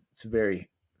 great. It's a very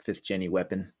 5th gen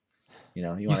weapon. You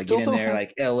want to get in there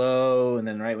like LO, and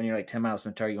then right when you're like 10 miles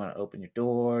from the target, you want to open your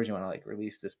doors. You want to like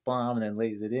release this bomb and then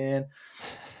lays it in.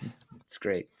 It's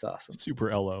great. It's awesome.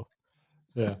 Super LO.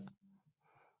 Yeah.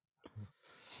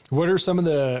 What are some of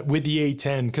with the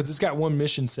A-10, because it's got one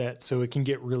mission set, so it can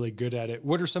get really good at it.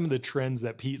 What are some of the trends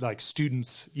that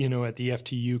students, at the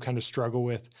FTU kind of struggle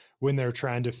with when they're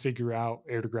trying to figure out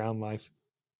air-to-ground life?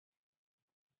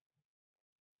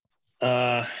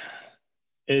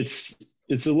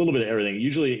 It's a little bit of everything.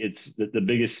 Usually it's the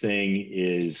biggest thing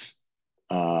is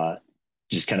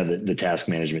just kind of the task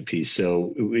management piece.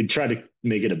 So we try to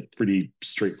make it a pretty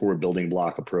straightforward building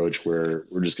block approach where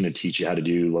we're just going to teach you how to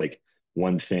do like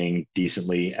one thing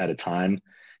decently at a time.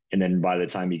 And then by the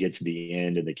time you get to the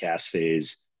end of the cast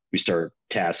phase, we start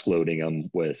task loading them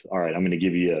with, all right, I'm going to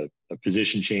give you a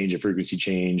position change, a frequency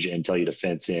change, and tell you to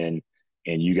fence in,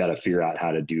 and you got to figure out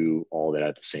how to do all that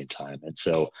at the same time. And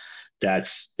so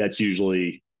that's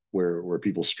usually where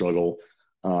people struggle.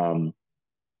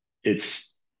 It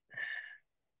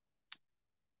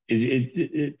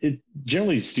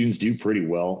generally students do pretty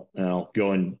well.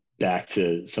 Going back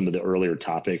to some of the earlier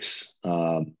topics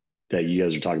that you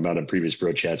guys were talking about in previous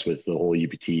bro chats with the whole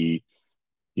UPT,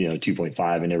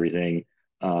 2.5 and everything.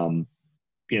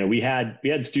 We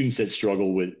had students that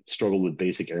struggled with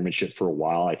basic airmanship for a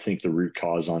while. I think the root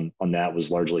cause on that was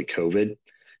largely COVID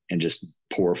and just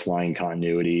poor flying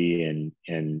continuity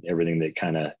and everything that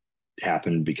kind of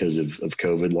happened because of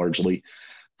COVID largely.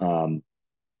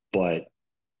 But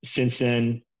since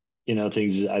then,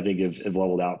 things I think have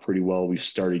leveled out pretty well. We've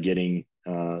started getting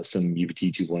some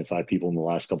UPT 2.5 people in the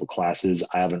last couple of classes.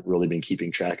 I haven't really been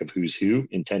keeping track of who's who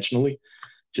intentionally,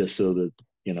 just so that,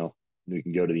 we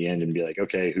can go to the end and be like,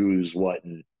 okay, who's what,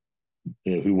 and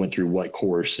who went through what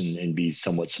course and be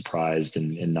somewhat surprised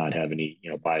and not have any,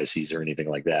 biases or anything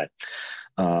like that.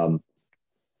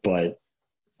 But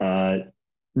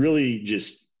really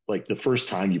just like the first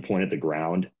time you point at the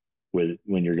ground when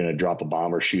you're going to drop a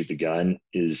bomb or shoot the gun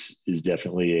is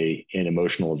definitely an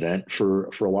emotional event for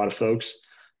a lot of folks.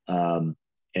 And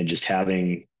just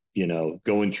having,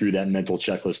 going through that mental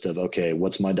checklist of, okay,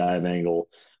 what's my dive angle?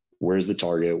 Where's the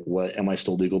target? What am I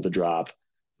still legal to drop?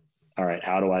 All right,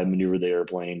 how do I maneuver the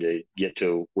airplane to get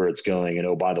to where it's going? And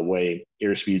oh, by the way,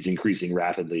 airspeed's increasing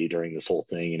rapidly during this whole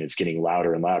thing, and it's getting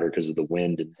louder and louder because of the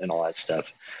wind and all that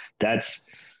stuff. That's,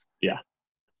 yeah.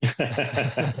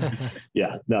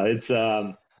 Yeah, no, it's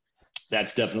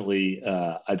that's definitely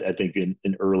I think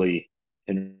an early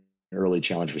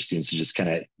challenge for students to just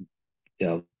kind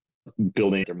of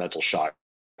building their mental shot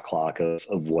clock of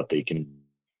what they can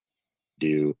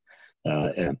do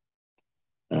and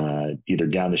either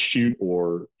down the chute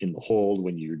or in the hold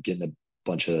when you're getting a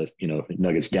bunch of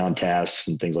nuggets down tasks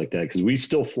and things like that, because we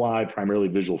still fly primarily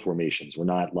visual formations. We're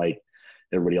not like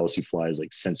everybody else who flies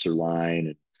like sensor line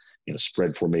and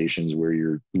spread formations where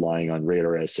you're relying on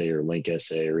radar SA or link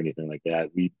SA or anything like that.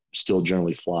 We still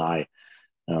generally fly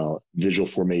visual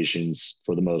formations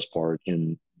for the most part,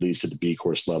 in at least at the B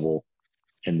course level,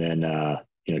 and then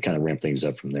kind of ramp things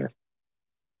up from there.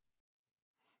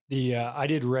 I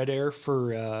did Red Air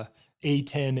for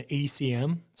A-10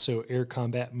 ACM, so air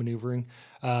combat maneuvering,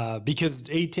 because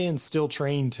A-10 is still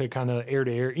trained to kind of air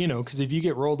to air, because if you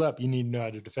get rolled up, you need to know how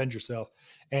to defend yourself.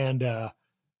 And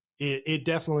it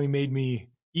definitely made me,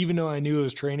 even though I knew it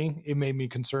was training, it made me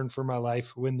concerned for my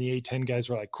life when the A-10 guys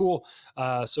were like, cool,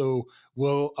 so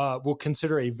we'll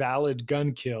consider a valid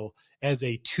gun kill as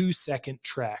a 2-second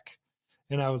track.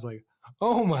 And I was like,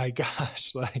 oh my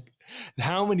gosh, like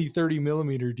how many 30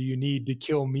 millimeter do you need to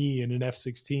kill me in an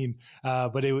F-16?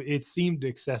 But it seemed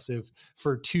excessive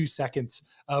for 2 seconds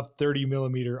of 30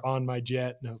 millimeter on my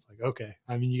jet. And I was like, okay,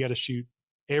 I mean, you got to shoot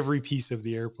every piece of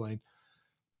the airplane.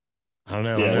 I don't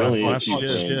know. Yeah, only I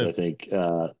think.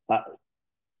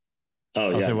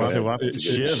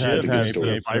 Shiv had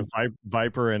a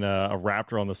Viper and a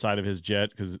Raptor on the side of his jet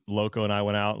because Loco and I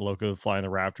went out. Loco flying the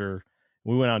Raptor.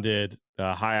 We went out and did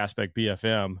high aspect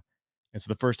BFM. And so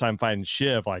the first time fighting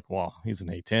Shiv, like, well, he's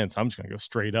an A-10, so I'm just going to go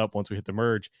straight up once we hit the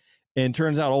merge. And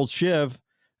turns out old Shiv,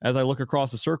 as I look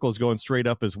across the circle, is going straight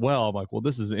up as well. I'm like, well,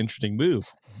 this is an interesting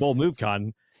move. It's a bold move,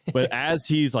 Cotton. But as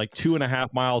he's like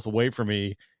 2.5 miles away from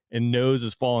me and nose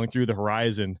is falling through the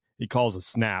horizon, he calls a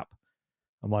snap.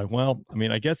 I'm like, well, I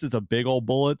mean, I guess it's a big old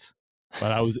bullet,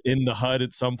 but I was in the HUD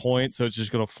at some point, so it's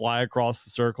just going to fly across the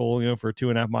circle, for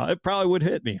 2.5 miles. It probably would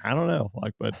hit me. I don't know.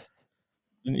 But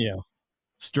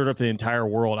stirred up the entire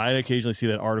world. I occasionally see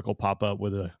that article pop up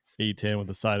with a A-10 with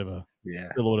the side of a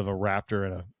silhouette of a Raptor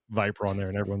and a Viper on there,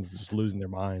 and everyone's just losing their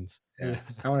minds. Yeah.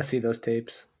 I want to see those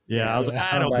tapes. Yeah, I was like,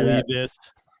 I don't believe this.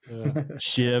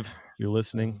 Shiv, if you're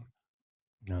listening,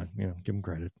 no, give him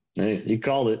credit. Hey, you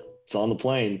called it. It's on the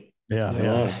plane.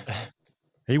 Yeah.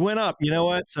 He went up, you know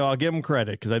what? So I'll give him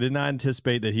credit because I did not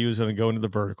anticipate that he was going to go into the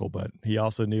vertical, but he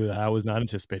also knew that I was not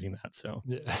anticipating that. So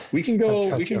we can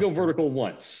go vertical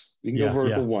once. We can go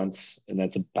vertical once, and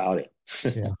that's about it.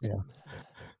 Yeah.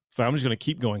 So I'm just going to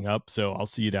keep going up. So I'll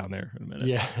see you down there in a minute.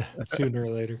 Yeah, sooner or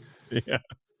later. Yeah.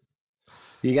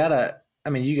 You gotta. I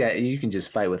mean, you can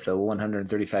just fight with the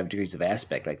 135 degrees of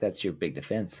aspect. Like that's your big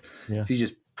defense. Yeah. If you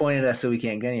just point at us so we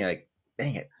can't gun, you're like,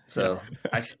 dang it. So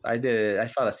I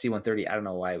fought a C-130. I don't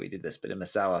know why we did this, but in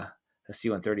Misawa, a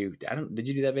C-130. Did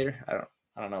you do that, Vader?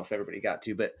 I don't know if everybody got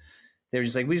to, but they were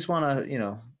just like, we just want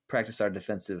to, practice our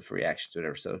defensive reactions,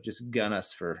 whatever. So just gun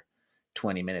us for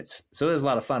 20 minutes. So it was a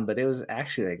lot of fun, but it was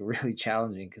actually like really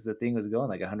challenging because the thing was going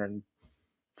like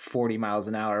 140 miles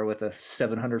an hour with a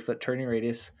 700-foot turning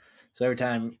radius. So every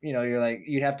time, you're like,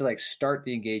 you'd have to like start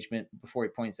the engagement before he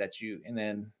points at you. And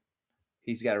then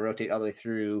he's got to rotate all the way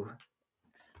through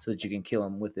so that you can kill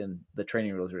him within the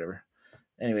training rules or whatever.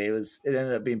 Anyway, it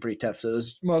ended up being pretty tough. So it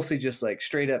was mostly just like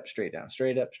straight up, straight down,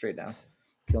 straight up, straight down,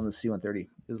 killing the C-130.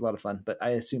 It was a lot of fun, but I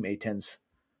assume A-10s,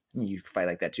 you fight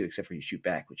like that too, except for you shoot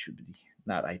back, which would be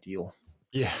not ideal.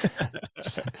 Yeah.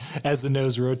 As the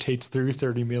nose rotates through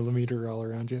 30 millimeter all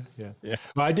around you. Yeah.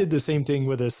 Well, I did the same thing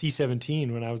with a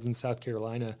C-17 when I was in South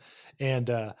Carolina. And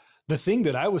the thing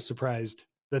that I was surprised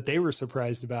that they were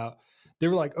surprised about, they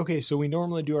were like, okay, so we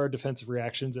normally do our defensive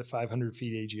reactions at 500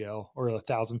 feet AGL or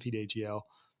 1,000 feet AGL.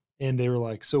 And they were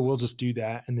like, so we'll just do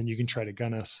that. And then you can try to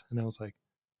gun us. And I was like,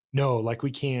 no, like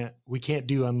we can't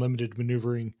do unlimited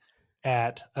maneuvering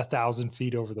at 1,000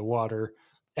 feet over the water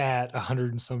at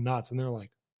 100 and some knots. And they're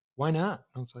like, why not?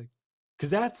 And I was like,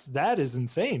 because that is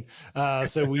insane.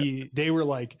 So they were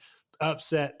like,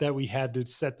 upset that we had to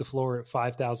set the floor at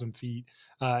 5,000 feet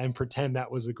and pretend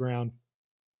that was the ground.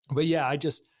 But yeah,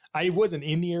 I wasn't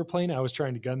in the airplane. I was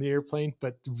trying to gun the airplane,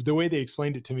 but the way they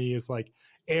explained it to me is like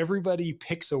everybody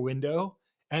picks a window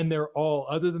and they're all,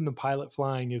 other than the pilot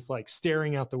flying, is like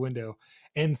staring out the window.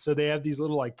 And so they have these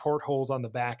little like portholes on the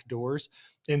back doors.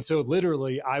 And so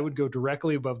literally I would go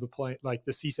directly above the plane, like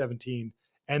the C-17,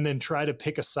 and then try to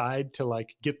pick a side to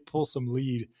like pull some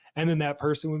lead. And then that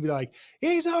person would be like,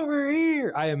 he's over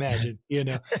here, I imagine, you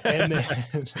know, and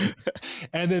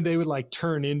then they would like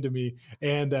turn into me.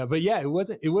 And, but yeah, it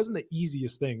wasn't the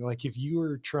easiest thing. Like if you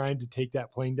were trying to take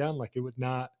that plane down, like it would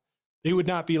not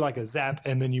be like a zap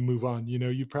and then you move on, you know,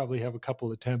 you'd probably have a couple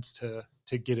attempts to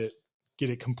get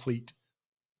it complete.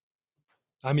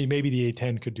 I mean, maybe the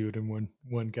A-10 could do it in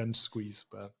one gun squeeze,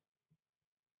 but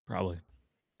probably.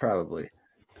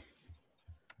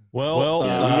 Well, we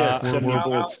got 70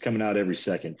 bullets coming out every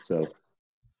second. So,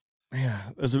 yeah.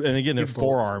 And again, they're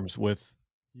forearms with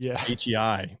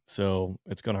HEI. So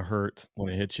it's going to hurt when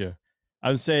it hits you. I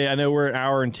would say, I know we're an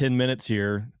hour and 10 minutes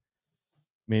here. I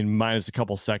mean, minus a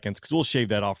couple seconds, because we'll shave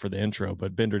that off for the intro,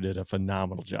 but Bender did a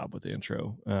phenomenal job with the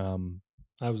intro.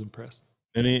 I was impressed.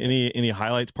 Any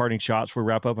highlights, parting shots before we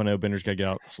wrap up? I know Bender's got to get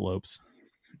out the slopes.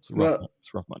 It's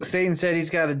rough Monday. Satan said he's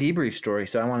got a debrief story,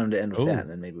 so I want him to end with that, and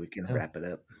then maybe we can wrap it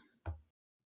up.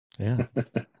 Yeah.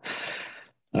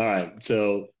 All right.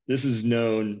 So this is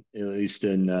known, at least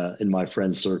in my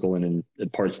friends' circle and in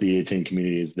parts of the A-10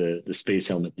 community, as the space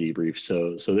helmet debrief.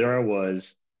 So there I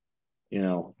was, you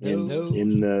know, in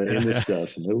the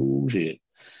stuff. No shit.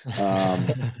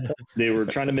 They were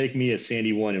trying to make me a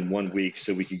Sandy 1 in 1 week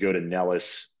so we could go to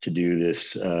Nellis to do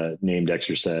this named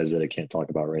exercise that I can't talk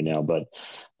about right now. But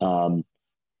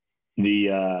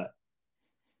the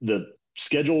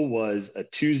schedule was a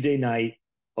Tuesday night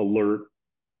alert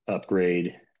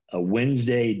upgrade, a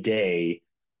Wednesday day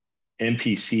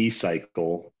NPC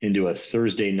cycle into a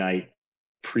Thursday night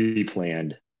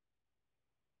pre-planned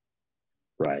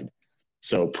ride.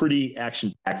 So pretty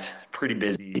action-packed, pretty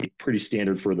busy, pretty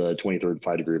standard for the 23rd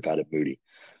Fighter Group out at Moody.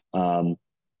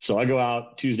 So I go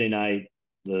out Tuesday night.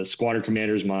 The squadron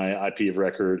commander is my IP of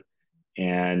record.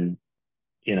 And,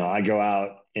 you know, I go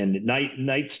out, and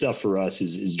night stuff for us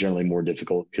is generally more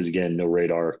difficult because, again, no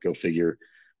radar, go figure.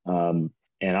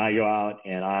 And I go out,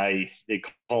 and they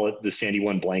call it the Sandy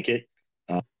 1 blanket.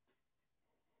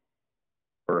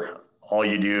 All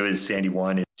you do is Sandy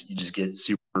 1 is you just get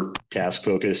super task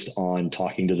focused on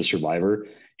talking to the survivor,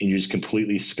 and you just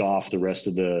completely scoff the rest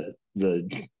of the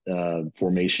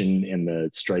formation and the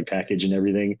strike package and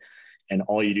everything. And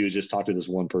all you do is just talk to this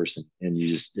one person, and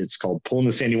it's called pulling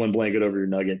the Sandy 1 blanket over your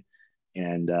nugget.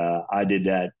 And I did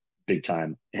that big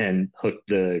time and hooked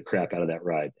the crap out of that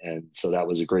ride. And so that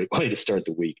was a great way to start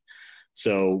the week.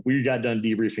 So we got done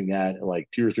debriefing that at like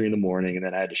 2 or 3 in the morning. And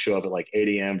then I had to show up at like 8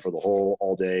 a.m. for the whole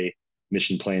all day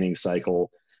mission planning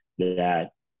cycle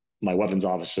that my weapons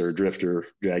officer Drifter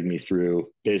dragged me through,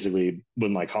 basically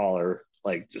with my collar,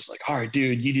 like, just like, all right,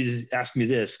 dude, you need to ask me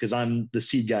this because I'm the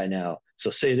seed guy now. So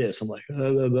say this. I'm like,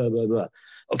 blah, blah, blah, blah, blah.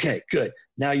 Okay, good.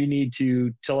 Now you need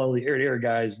to tell all the air-to-air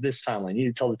guys this timeline. You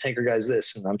need to tell the tanker guys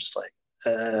this. And I'm just like,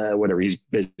 whatever. He's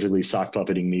basically sock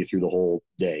puppeting me through the whole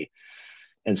day.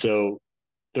 And so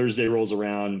Thursday rolls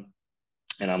around,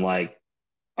 and I'm like,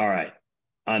 all right,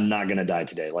 I'm not going to die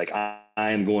today. Like, I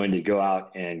am going to go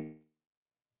out and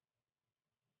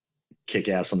kick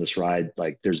ass on this ride.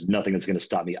 Like, there's nothing that's going to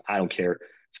stop me. I don't care.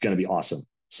 It's going to be awesome.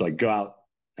 So I go out,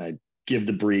 I give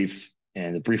the brief,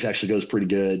 and the brief actually goes pretty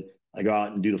good. I go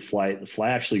out and do the flight. The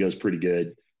flight actually goes pretty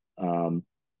good. And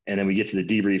then we get to the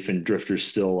debrief, and Drifter's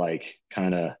still like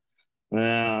kind of, I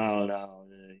don't know,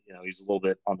 you know, he's a little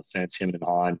bit on the fence, him and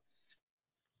Han.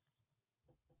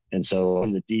 And so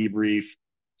in the debrief,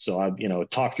 so I, you know,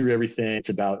 talk through everything. It's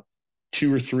about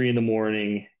 2 or 3 in the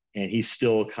morning, and he's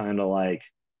still kind of like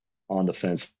on the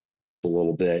fence a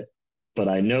little bit. But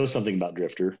I know something about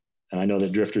Drifter, and I know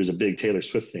that Drifter is a big Taylor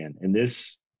Swift fan. And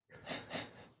this.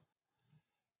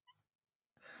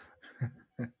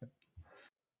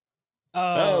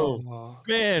 Oh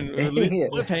man,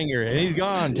 cliffhanger, and he's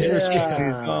gone. Taylor Swift,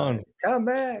 he's gone. Come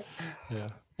back. Yeah.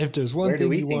 If there's one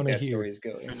thing you want to hear, story is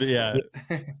going. Yeah,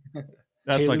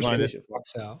 that's Taylor like mine.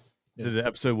 Walks out. Yeah. The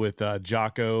episode with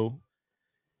Jocko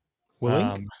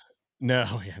Willink. No,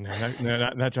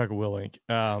 not Jocko Willink.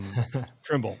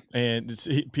 Trimble, and it's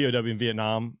POW in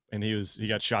Vietnam, and he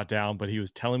got shot down, but he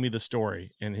was telling me the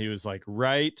story, and he was like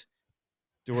right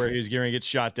to where he was going to get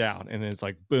shot down, and then it's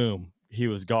like boom, he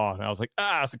was gone. I was like,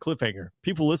 it's a cliffhanger.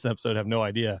 People listen to the episode have no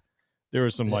idea there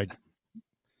was some like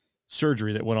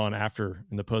surgery that went on after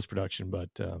in the post production, but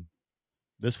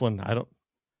this one I don't.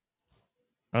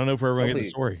 I don't know if we're ever going to get the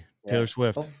Hopefully- story. Taylor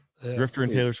Swift. Drifter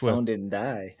and His Taylor phone Swift. didn't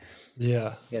die.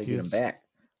 Yeah. You gotta get him It's- back.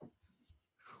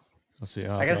 Let's see.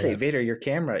 I gotta say, Vader, your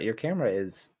camera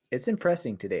it's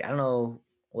impressing today. I don't know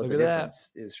what Look the at that.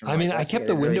 difference is from. I mean, like I last kept week.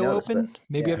 the didn't really window notice, open. but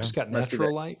Maybe yeah. I've just got Must be natural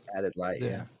the light. added light.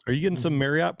 Yeah. Are you getting some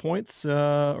Marriott points?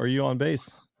 Are you on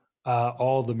base?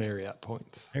 All the Marriott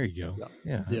points. There you go.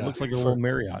 Yeah. It Yeah. looks like a little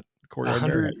Marriott. Courtyard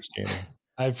 100 Marriott you're standing.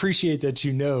 I appreciate that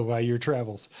you know by your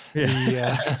travels.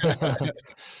 Yeah.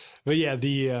 But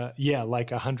yeah, like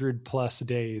 100+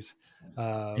 days.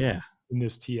 Yeah. In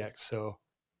this TX. So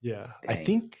yeah,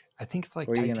 Dang. I think it's like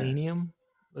Where are you gonna- titanium.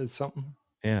 It's something.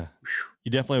 Yeah.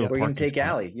 You definitely have a We're gonna parking take spot.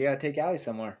 Allie. You gotta take Allie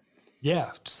somewhere.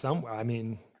 Yeah, somewhere. I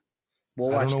mean, We'll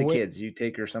I don't watch know the what- kids. You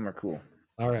take her somewhere cool.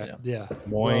 all right. Yeah. Des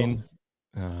Moines.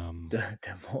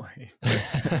 Des Moines,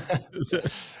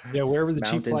 Yeah, wherever the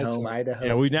cheap Mountain flights Home, are.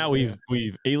 Idaho.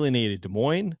 we've alienated Des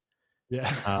Moines,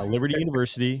 Yeah. Liberty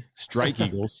University, Strike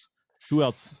Eagles. Who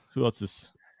else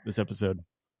this episode?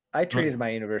 I treated my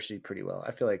university pretty well.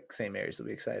 I feel like St. Mary's will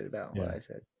be excited about what Yeah. I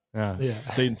said. Yeah.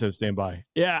 Satan says stand by.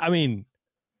 Yeah, I mean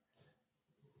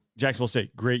Jacksonville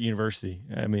State, great university.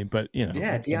 I mean, but Yeah,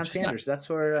 it's Deion just not- Sanders. That's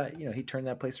where he turned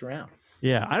that place around.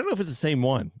 yeah, I don't know if it's the same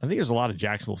one. I think there's a lot of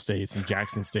Jacksonville States and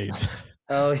Jackson States.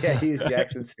 Oh yeah, he's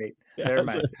Jackson State. Never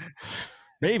mind.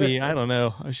 Maybe, I don't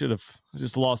know. I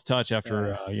just lost touch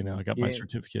after I got my Yeah.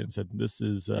 certificate and said this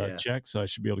is Yeah. check, so I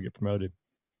should be able to get promoted.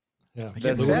 Yeah. I The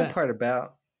can't believe sad that. part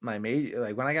about my major,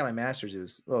 like when I got my master's, it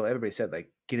was everybody said like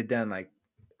get it done like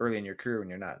early in your career when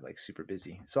you're not like super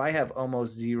busy. So I have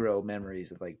almost zero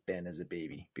memories of like Ben as a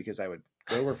baby because I would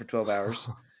go to work for 12 hours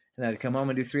and I'd come home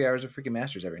and do 3 hours of freaking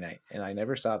masters every night, and I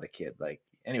never saw the kid. Like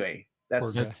anyway,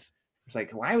 Poor guy. it's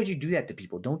like, why would you do that to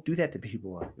people? Don't do that to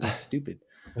people. It's stupid.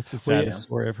 That's the Well, saddest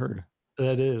story I've heard.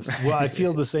 That is. Well, I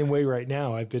feel the same way right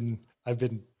now. I've been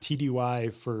TDY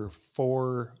for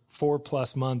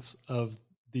 4+ months of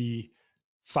the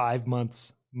 5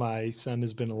 months my son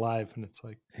has been alive, and it's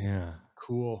like, Yeah.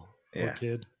 cool. Poor Yeah.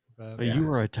 kid. But you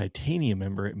were a titanium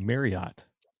member at Marriott.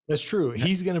 That's true.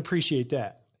 He's going to appreciate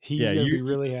that. He's Yeah, going to you- be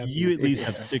really happy. You at least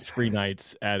have 6 free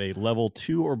nights at a level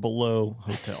 2 or below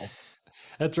hotel.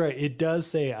 That's right. It does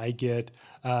say I get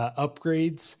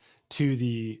upgrades to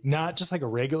the, not just like a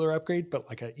regular upgrade, but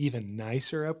like an even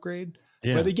nicer upgrade.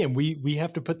 Yeah. But again, we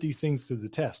have to put these things to the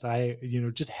test.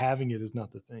 Just having it is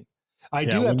not the thing. I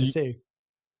Yeah, do have when to you- say,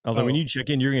 I was like, when Oh. you check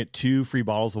in, you're gonna get 2 free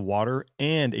bottles of water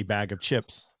and a bag of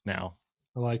chips now.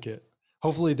 I like it.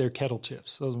 Hopefully they're kettle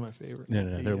chips. Those are my favorite. No,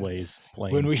 they're The, Lay's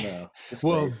plain. When we, No, just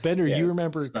well, Lay's. Bender, Yeah, you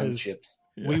remember sun because chips.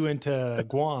 we went to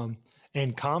Guam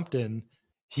and Compton.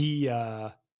 He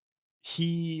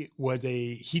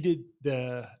did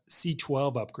the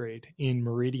C-12 upgrade in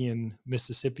Meridian,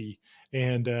 Mississippi,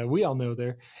 and we all know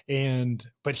there.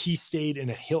 But he stayed in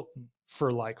a Hilton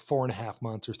for like 4.5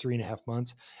 months or 3.5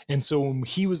 months. And so when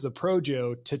he was the pro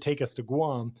Joe to take us to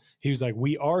Guam, he was like,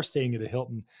 "We are staying at a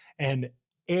Hilton," and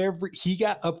he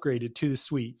got upgraded to the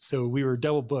suite. So we were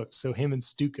double booked. So him and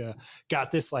Stuka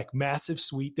got this like massive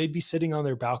suite. They'd be sitting on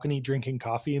their balcony drinking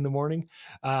coffee in the morning.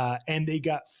 And they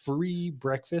got free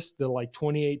breakfast, the like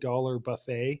 $28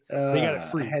 buffet. They got it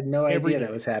free. I had no every idea day.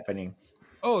 that was happening.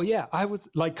 Oh yeah. I was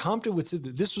like, Compton would say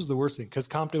that this was the worst thing. Cause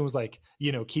Compton was like,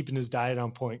 keeping his diet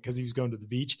on point cause he was going to the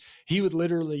beach. He would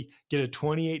literally get a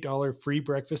 $28 free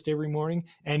breakfast every morning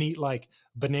and eat like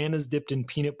bananas dipped in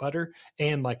peanut butter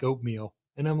and like oatmeal.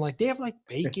 And I'm like, they have like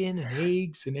bacon and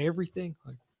eggs and everything.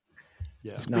 Like,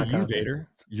 yeah. It's gonna be you, Vader.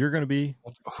 You're gonna be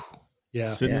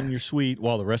sitting in your suite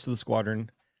while the rest of the squadron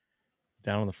is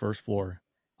down on the first floor.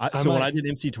 When I did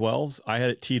MC-12s, I had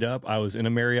it teed up. I was in a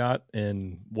Marriott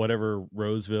in whatever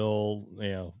Roseville,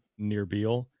 near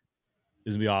Beale. It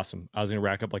was gonna be awesome. I was gonna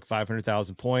rack up like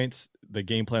 500,000 points. The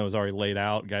game plan was already laid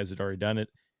out. Guys had already done it.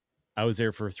 I was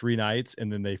there for 3 nights,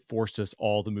 and then they forced us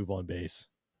all to move on base.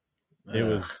 It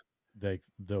was like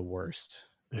the worst.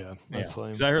 Yeah, that's lame.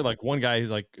 Because I heard like one guy who's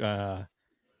like,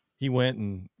 he went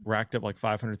and racked up like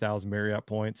 500,000 Marriott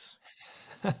points.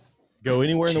 Go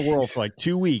anywhere in the world for like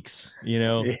 2 weeks,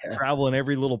 travel in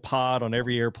every little pod on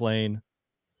every airplane.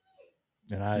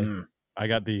 And I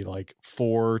got the like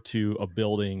 4 to a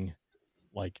building,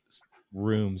 like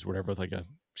rooms, whatever, with like a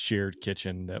shared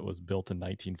kitchen that was built in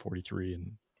 1943.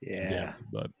 And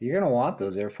but you're gonna want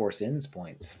those Air Force Inns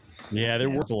points. Yeah, they're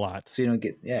worth a lot. So you don't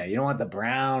get, you don't want the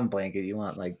brown blanket. You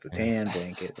want like the tan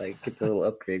blanket. Like get the little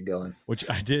upgrade going. Which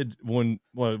I did when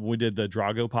we did the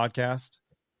Drago podcast.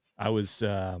 I was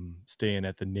staying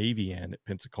at the Navy Inn at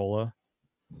Pensacola,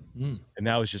 and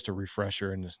that was just a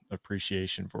refresher and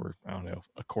appreciation for, I don't know,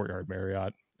 a Courtyard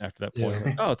Marriott. After that point,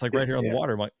 like, oh, it's like right here on the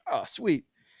water. I'm like, oh, sweet.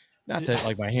 Not that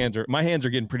like my hands are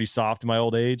getting pretty soft in my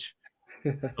old age.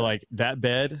 Like that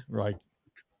bed, like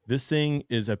this thing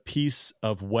is a piece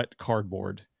of wet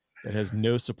cardboard that has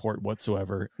no support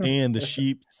whatsoever. And the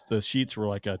sheets were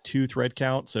like a 2 thread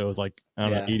count. So it was like, I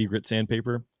don't know, 80 grit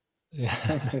sandpaper. Yeah.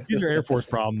 These are Air Force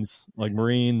problems, like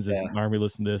Marines and Army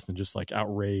listen to this and just like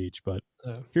outrage. But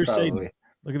here's Satan.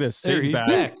 Look at this. Satan's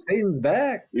back. Satan's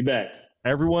back. We back.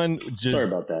 Everyone just sorry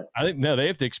about that. I think no, they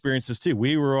have to experience this too.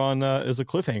 We were on as a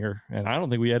cliffhanger, and I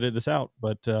don't think we edited this out,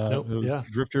 but it was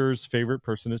Drifter's favorite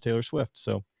person is Taylor Swift.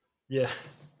 So yeah,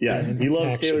 he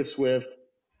loves Taylor Swift,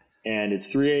 and it's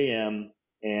 3 a.m.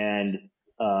 and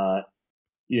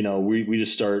we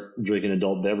just start drinking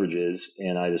adult beverages,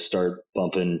 and I just start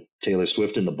bumping Taylor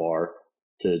Swift in the bar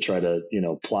to try to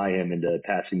ply him into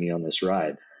passing me on this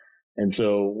ride. And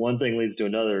so one thing leads to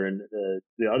another. And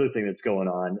the other thing that's going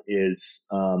on is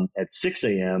at 6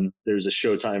 a.m., there's a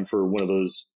showtime for one of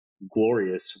those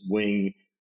glorious wing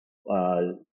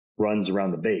runs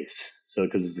around the base. So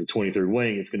because it's the 23rd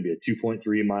wing, it's going to be a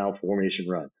 2.3 mile formation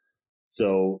run.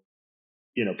 So,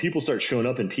 people start showing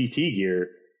up in PT gear,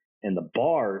 and the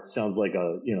bar sounds like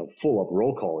a, full up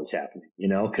roll call is happening,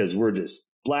 because we're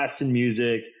just blasting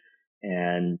music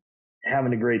and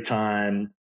having a great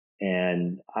time.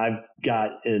 And I've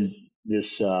got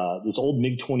this old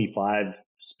MiG-25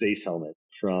 space helmet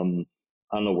from,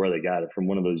 I don't know where they got it, from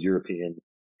one of those European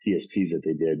TSPs that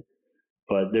they did.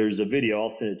 But there's a video,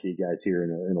 I'll send it to you guys here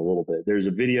in a little bit. There's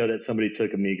a video that somebody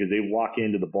took of me because they walk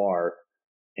into the bar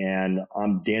and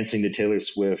I'm dancing to Taylor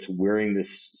Swift wearing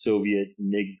this Soviet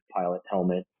MiG pilot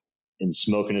helmet and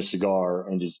smoking a cigar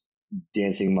and just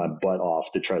dancing my butt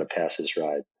off to try to pass this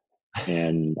ride.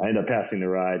 And I ended up passing the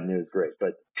ride and it was great.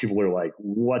 But people are like,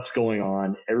 what's going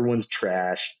on? Everyone's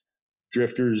trashed.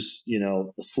 Drifter's,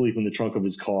 asleep in the trunk of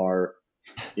his car.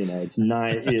 It's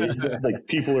like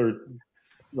people are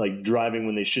like driving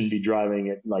when they shouldn't be driving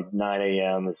at like 9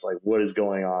 a.m. It's like, what is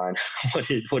going on?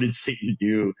 What did Satan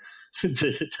do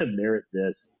to merit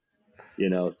this?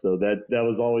 So that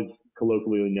was always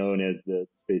colloquially known as the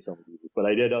space helmet music. But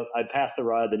I passed the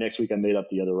ride. The next week I made up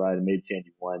the other ride and made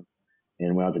Sandy 1.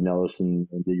 And went out to Nellis and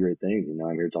did great things. And now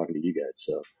I'm here talking to you guys.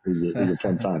 So it was a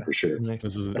fun time for sure.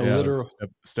 This is a literal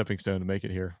stepping stone to make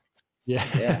it here. Yeah.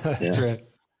 That's right.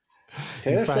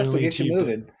 Taylor Swift will get you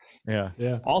moving.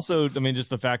 Yeah. Also,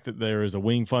 just the fact that there is a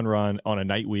wing fun run on a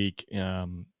night week,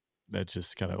 that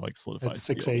just kind of like solidifies. At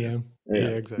 6 a.m. Yeah,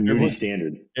 exactly. Movie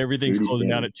standard. Everything's closing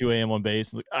down at 2 a.m. on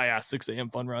base. Like, 6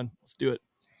 a.m. fun run. Let's do it.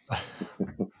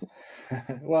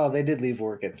 Well, they did leave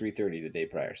work at 3:30 the day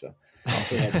prior, so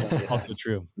also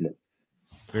true.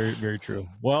 Very, very true.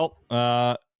 Well,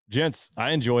 gents,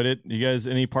 I enjoyed it. You guys,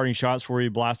 any parting shots before you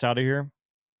blast out of here?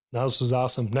 No, this was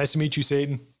awesome. Nice to meet you,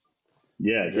 Satan.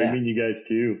 Yeah, great meeting you guys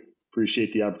too.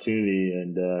 Appreciate the opportunity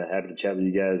and happy to chat with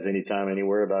you guys anytime,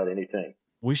 anywhere about anything.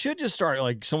 We should just start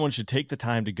someone should take the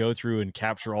time to go through and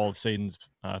capture all of Satan's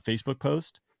Facebook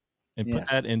post and put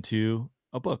that into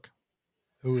a book.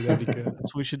 Oh, that'd be good.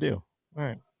 That's what we should do. All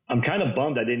right. I'm kind of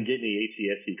bummed I didn't get any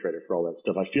ACSC credit for all that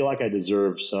stuff. I feel like I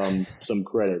deserve some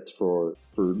credits for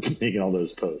making all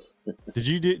those posts. Did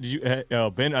you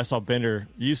Ben? I saw Bender.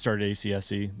 You started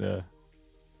ACSC.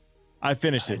 I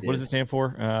finished it. What does it stand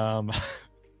for?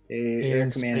 Air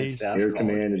Command and Staff College. Air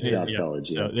Command and Staff College.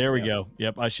 So there we go.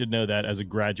 Yep, I should know that as a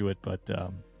graduate, but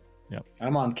yep.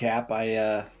 I'm on CAP.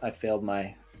 I failed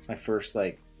my first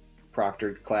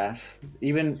proctored class.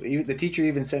 Even the teacher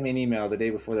even sent me an email the day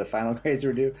before the final grades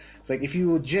were due. It's like, if you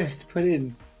will just put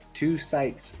in 2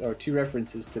 sites or 2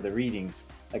 references to the readings,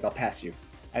 I'll pass you.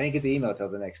 I didn't get the email till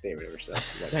the next day or whatever.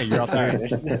 So you're out there.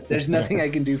 There's nothing I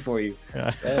can do for you.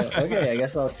 Okay, I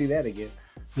guess I'll see that again.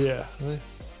 Yeah,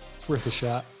 it's worth a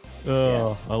shot.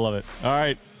 Oh, yeah. I love it. All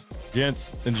right,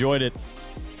 gents, enjoyed it.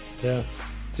 Yeah,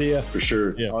 see ya. For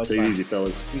sure. Yeah, take it easy,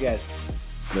 fellas. See you guys.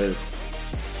 Later.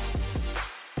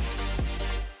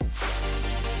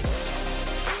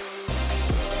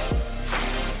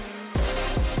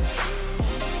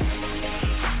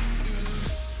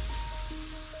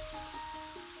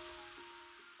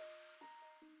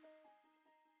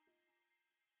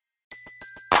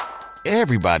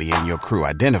 Everybody in your crew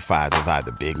identifies as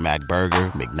either Big Mac Burger,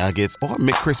 McNuggets, or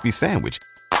McCrispy Sandwich.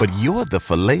 But you're the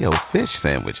Filet-O-Fish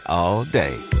Sandwich all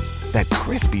day. That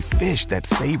crispy fish, that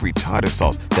savory tartar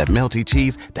sauce, that melty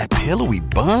cheese, that pillowy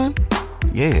bun.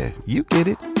 Yeah, you get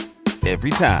it.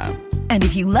 Every time. And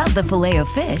if you love the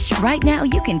Filet-O-Fish, right now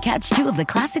you can catch 2 of the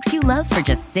classics you love for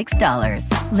just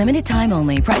 $6. Limited time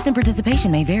only. Price and participation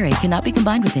may vary. Cannot be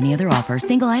combined with any other offer.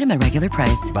 Single item at regular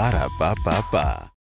price. Ba-da-ba-ba-ba.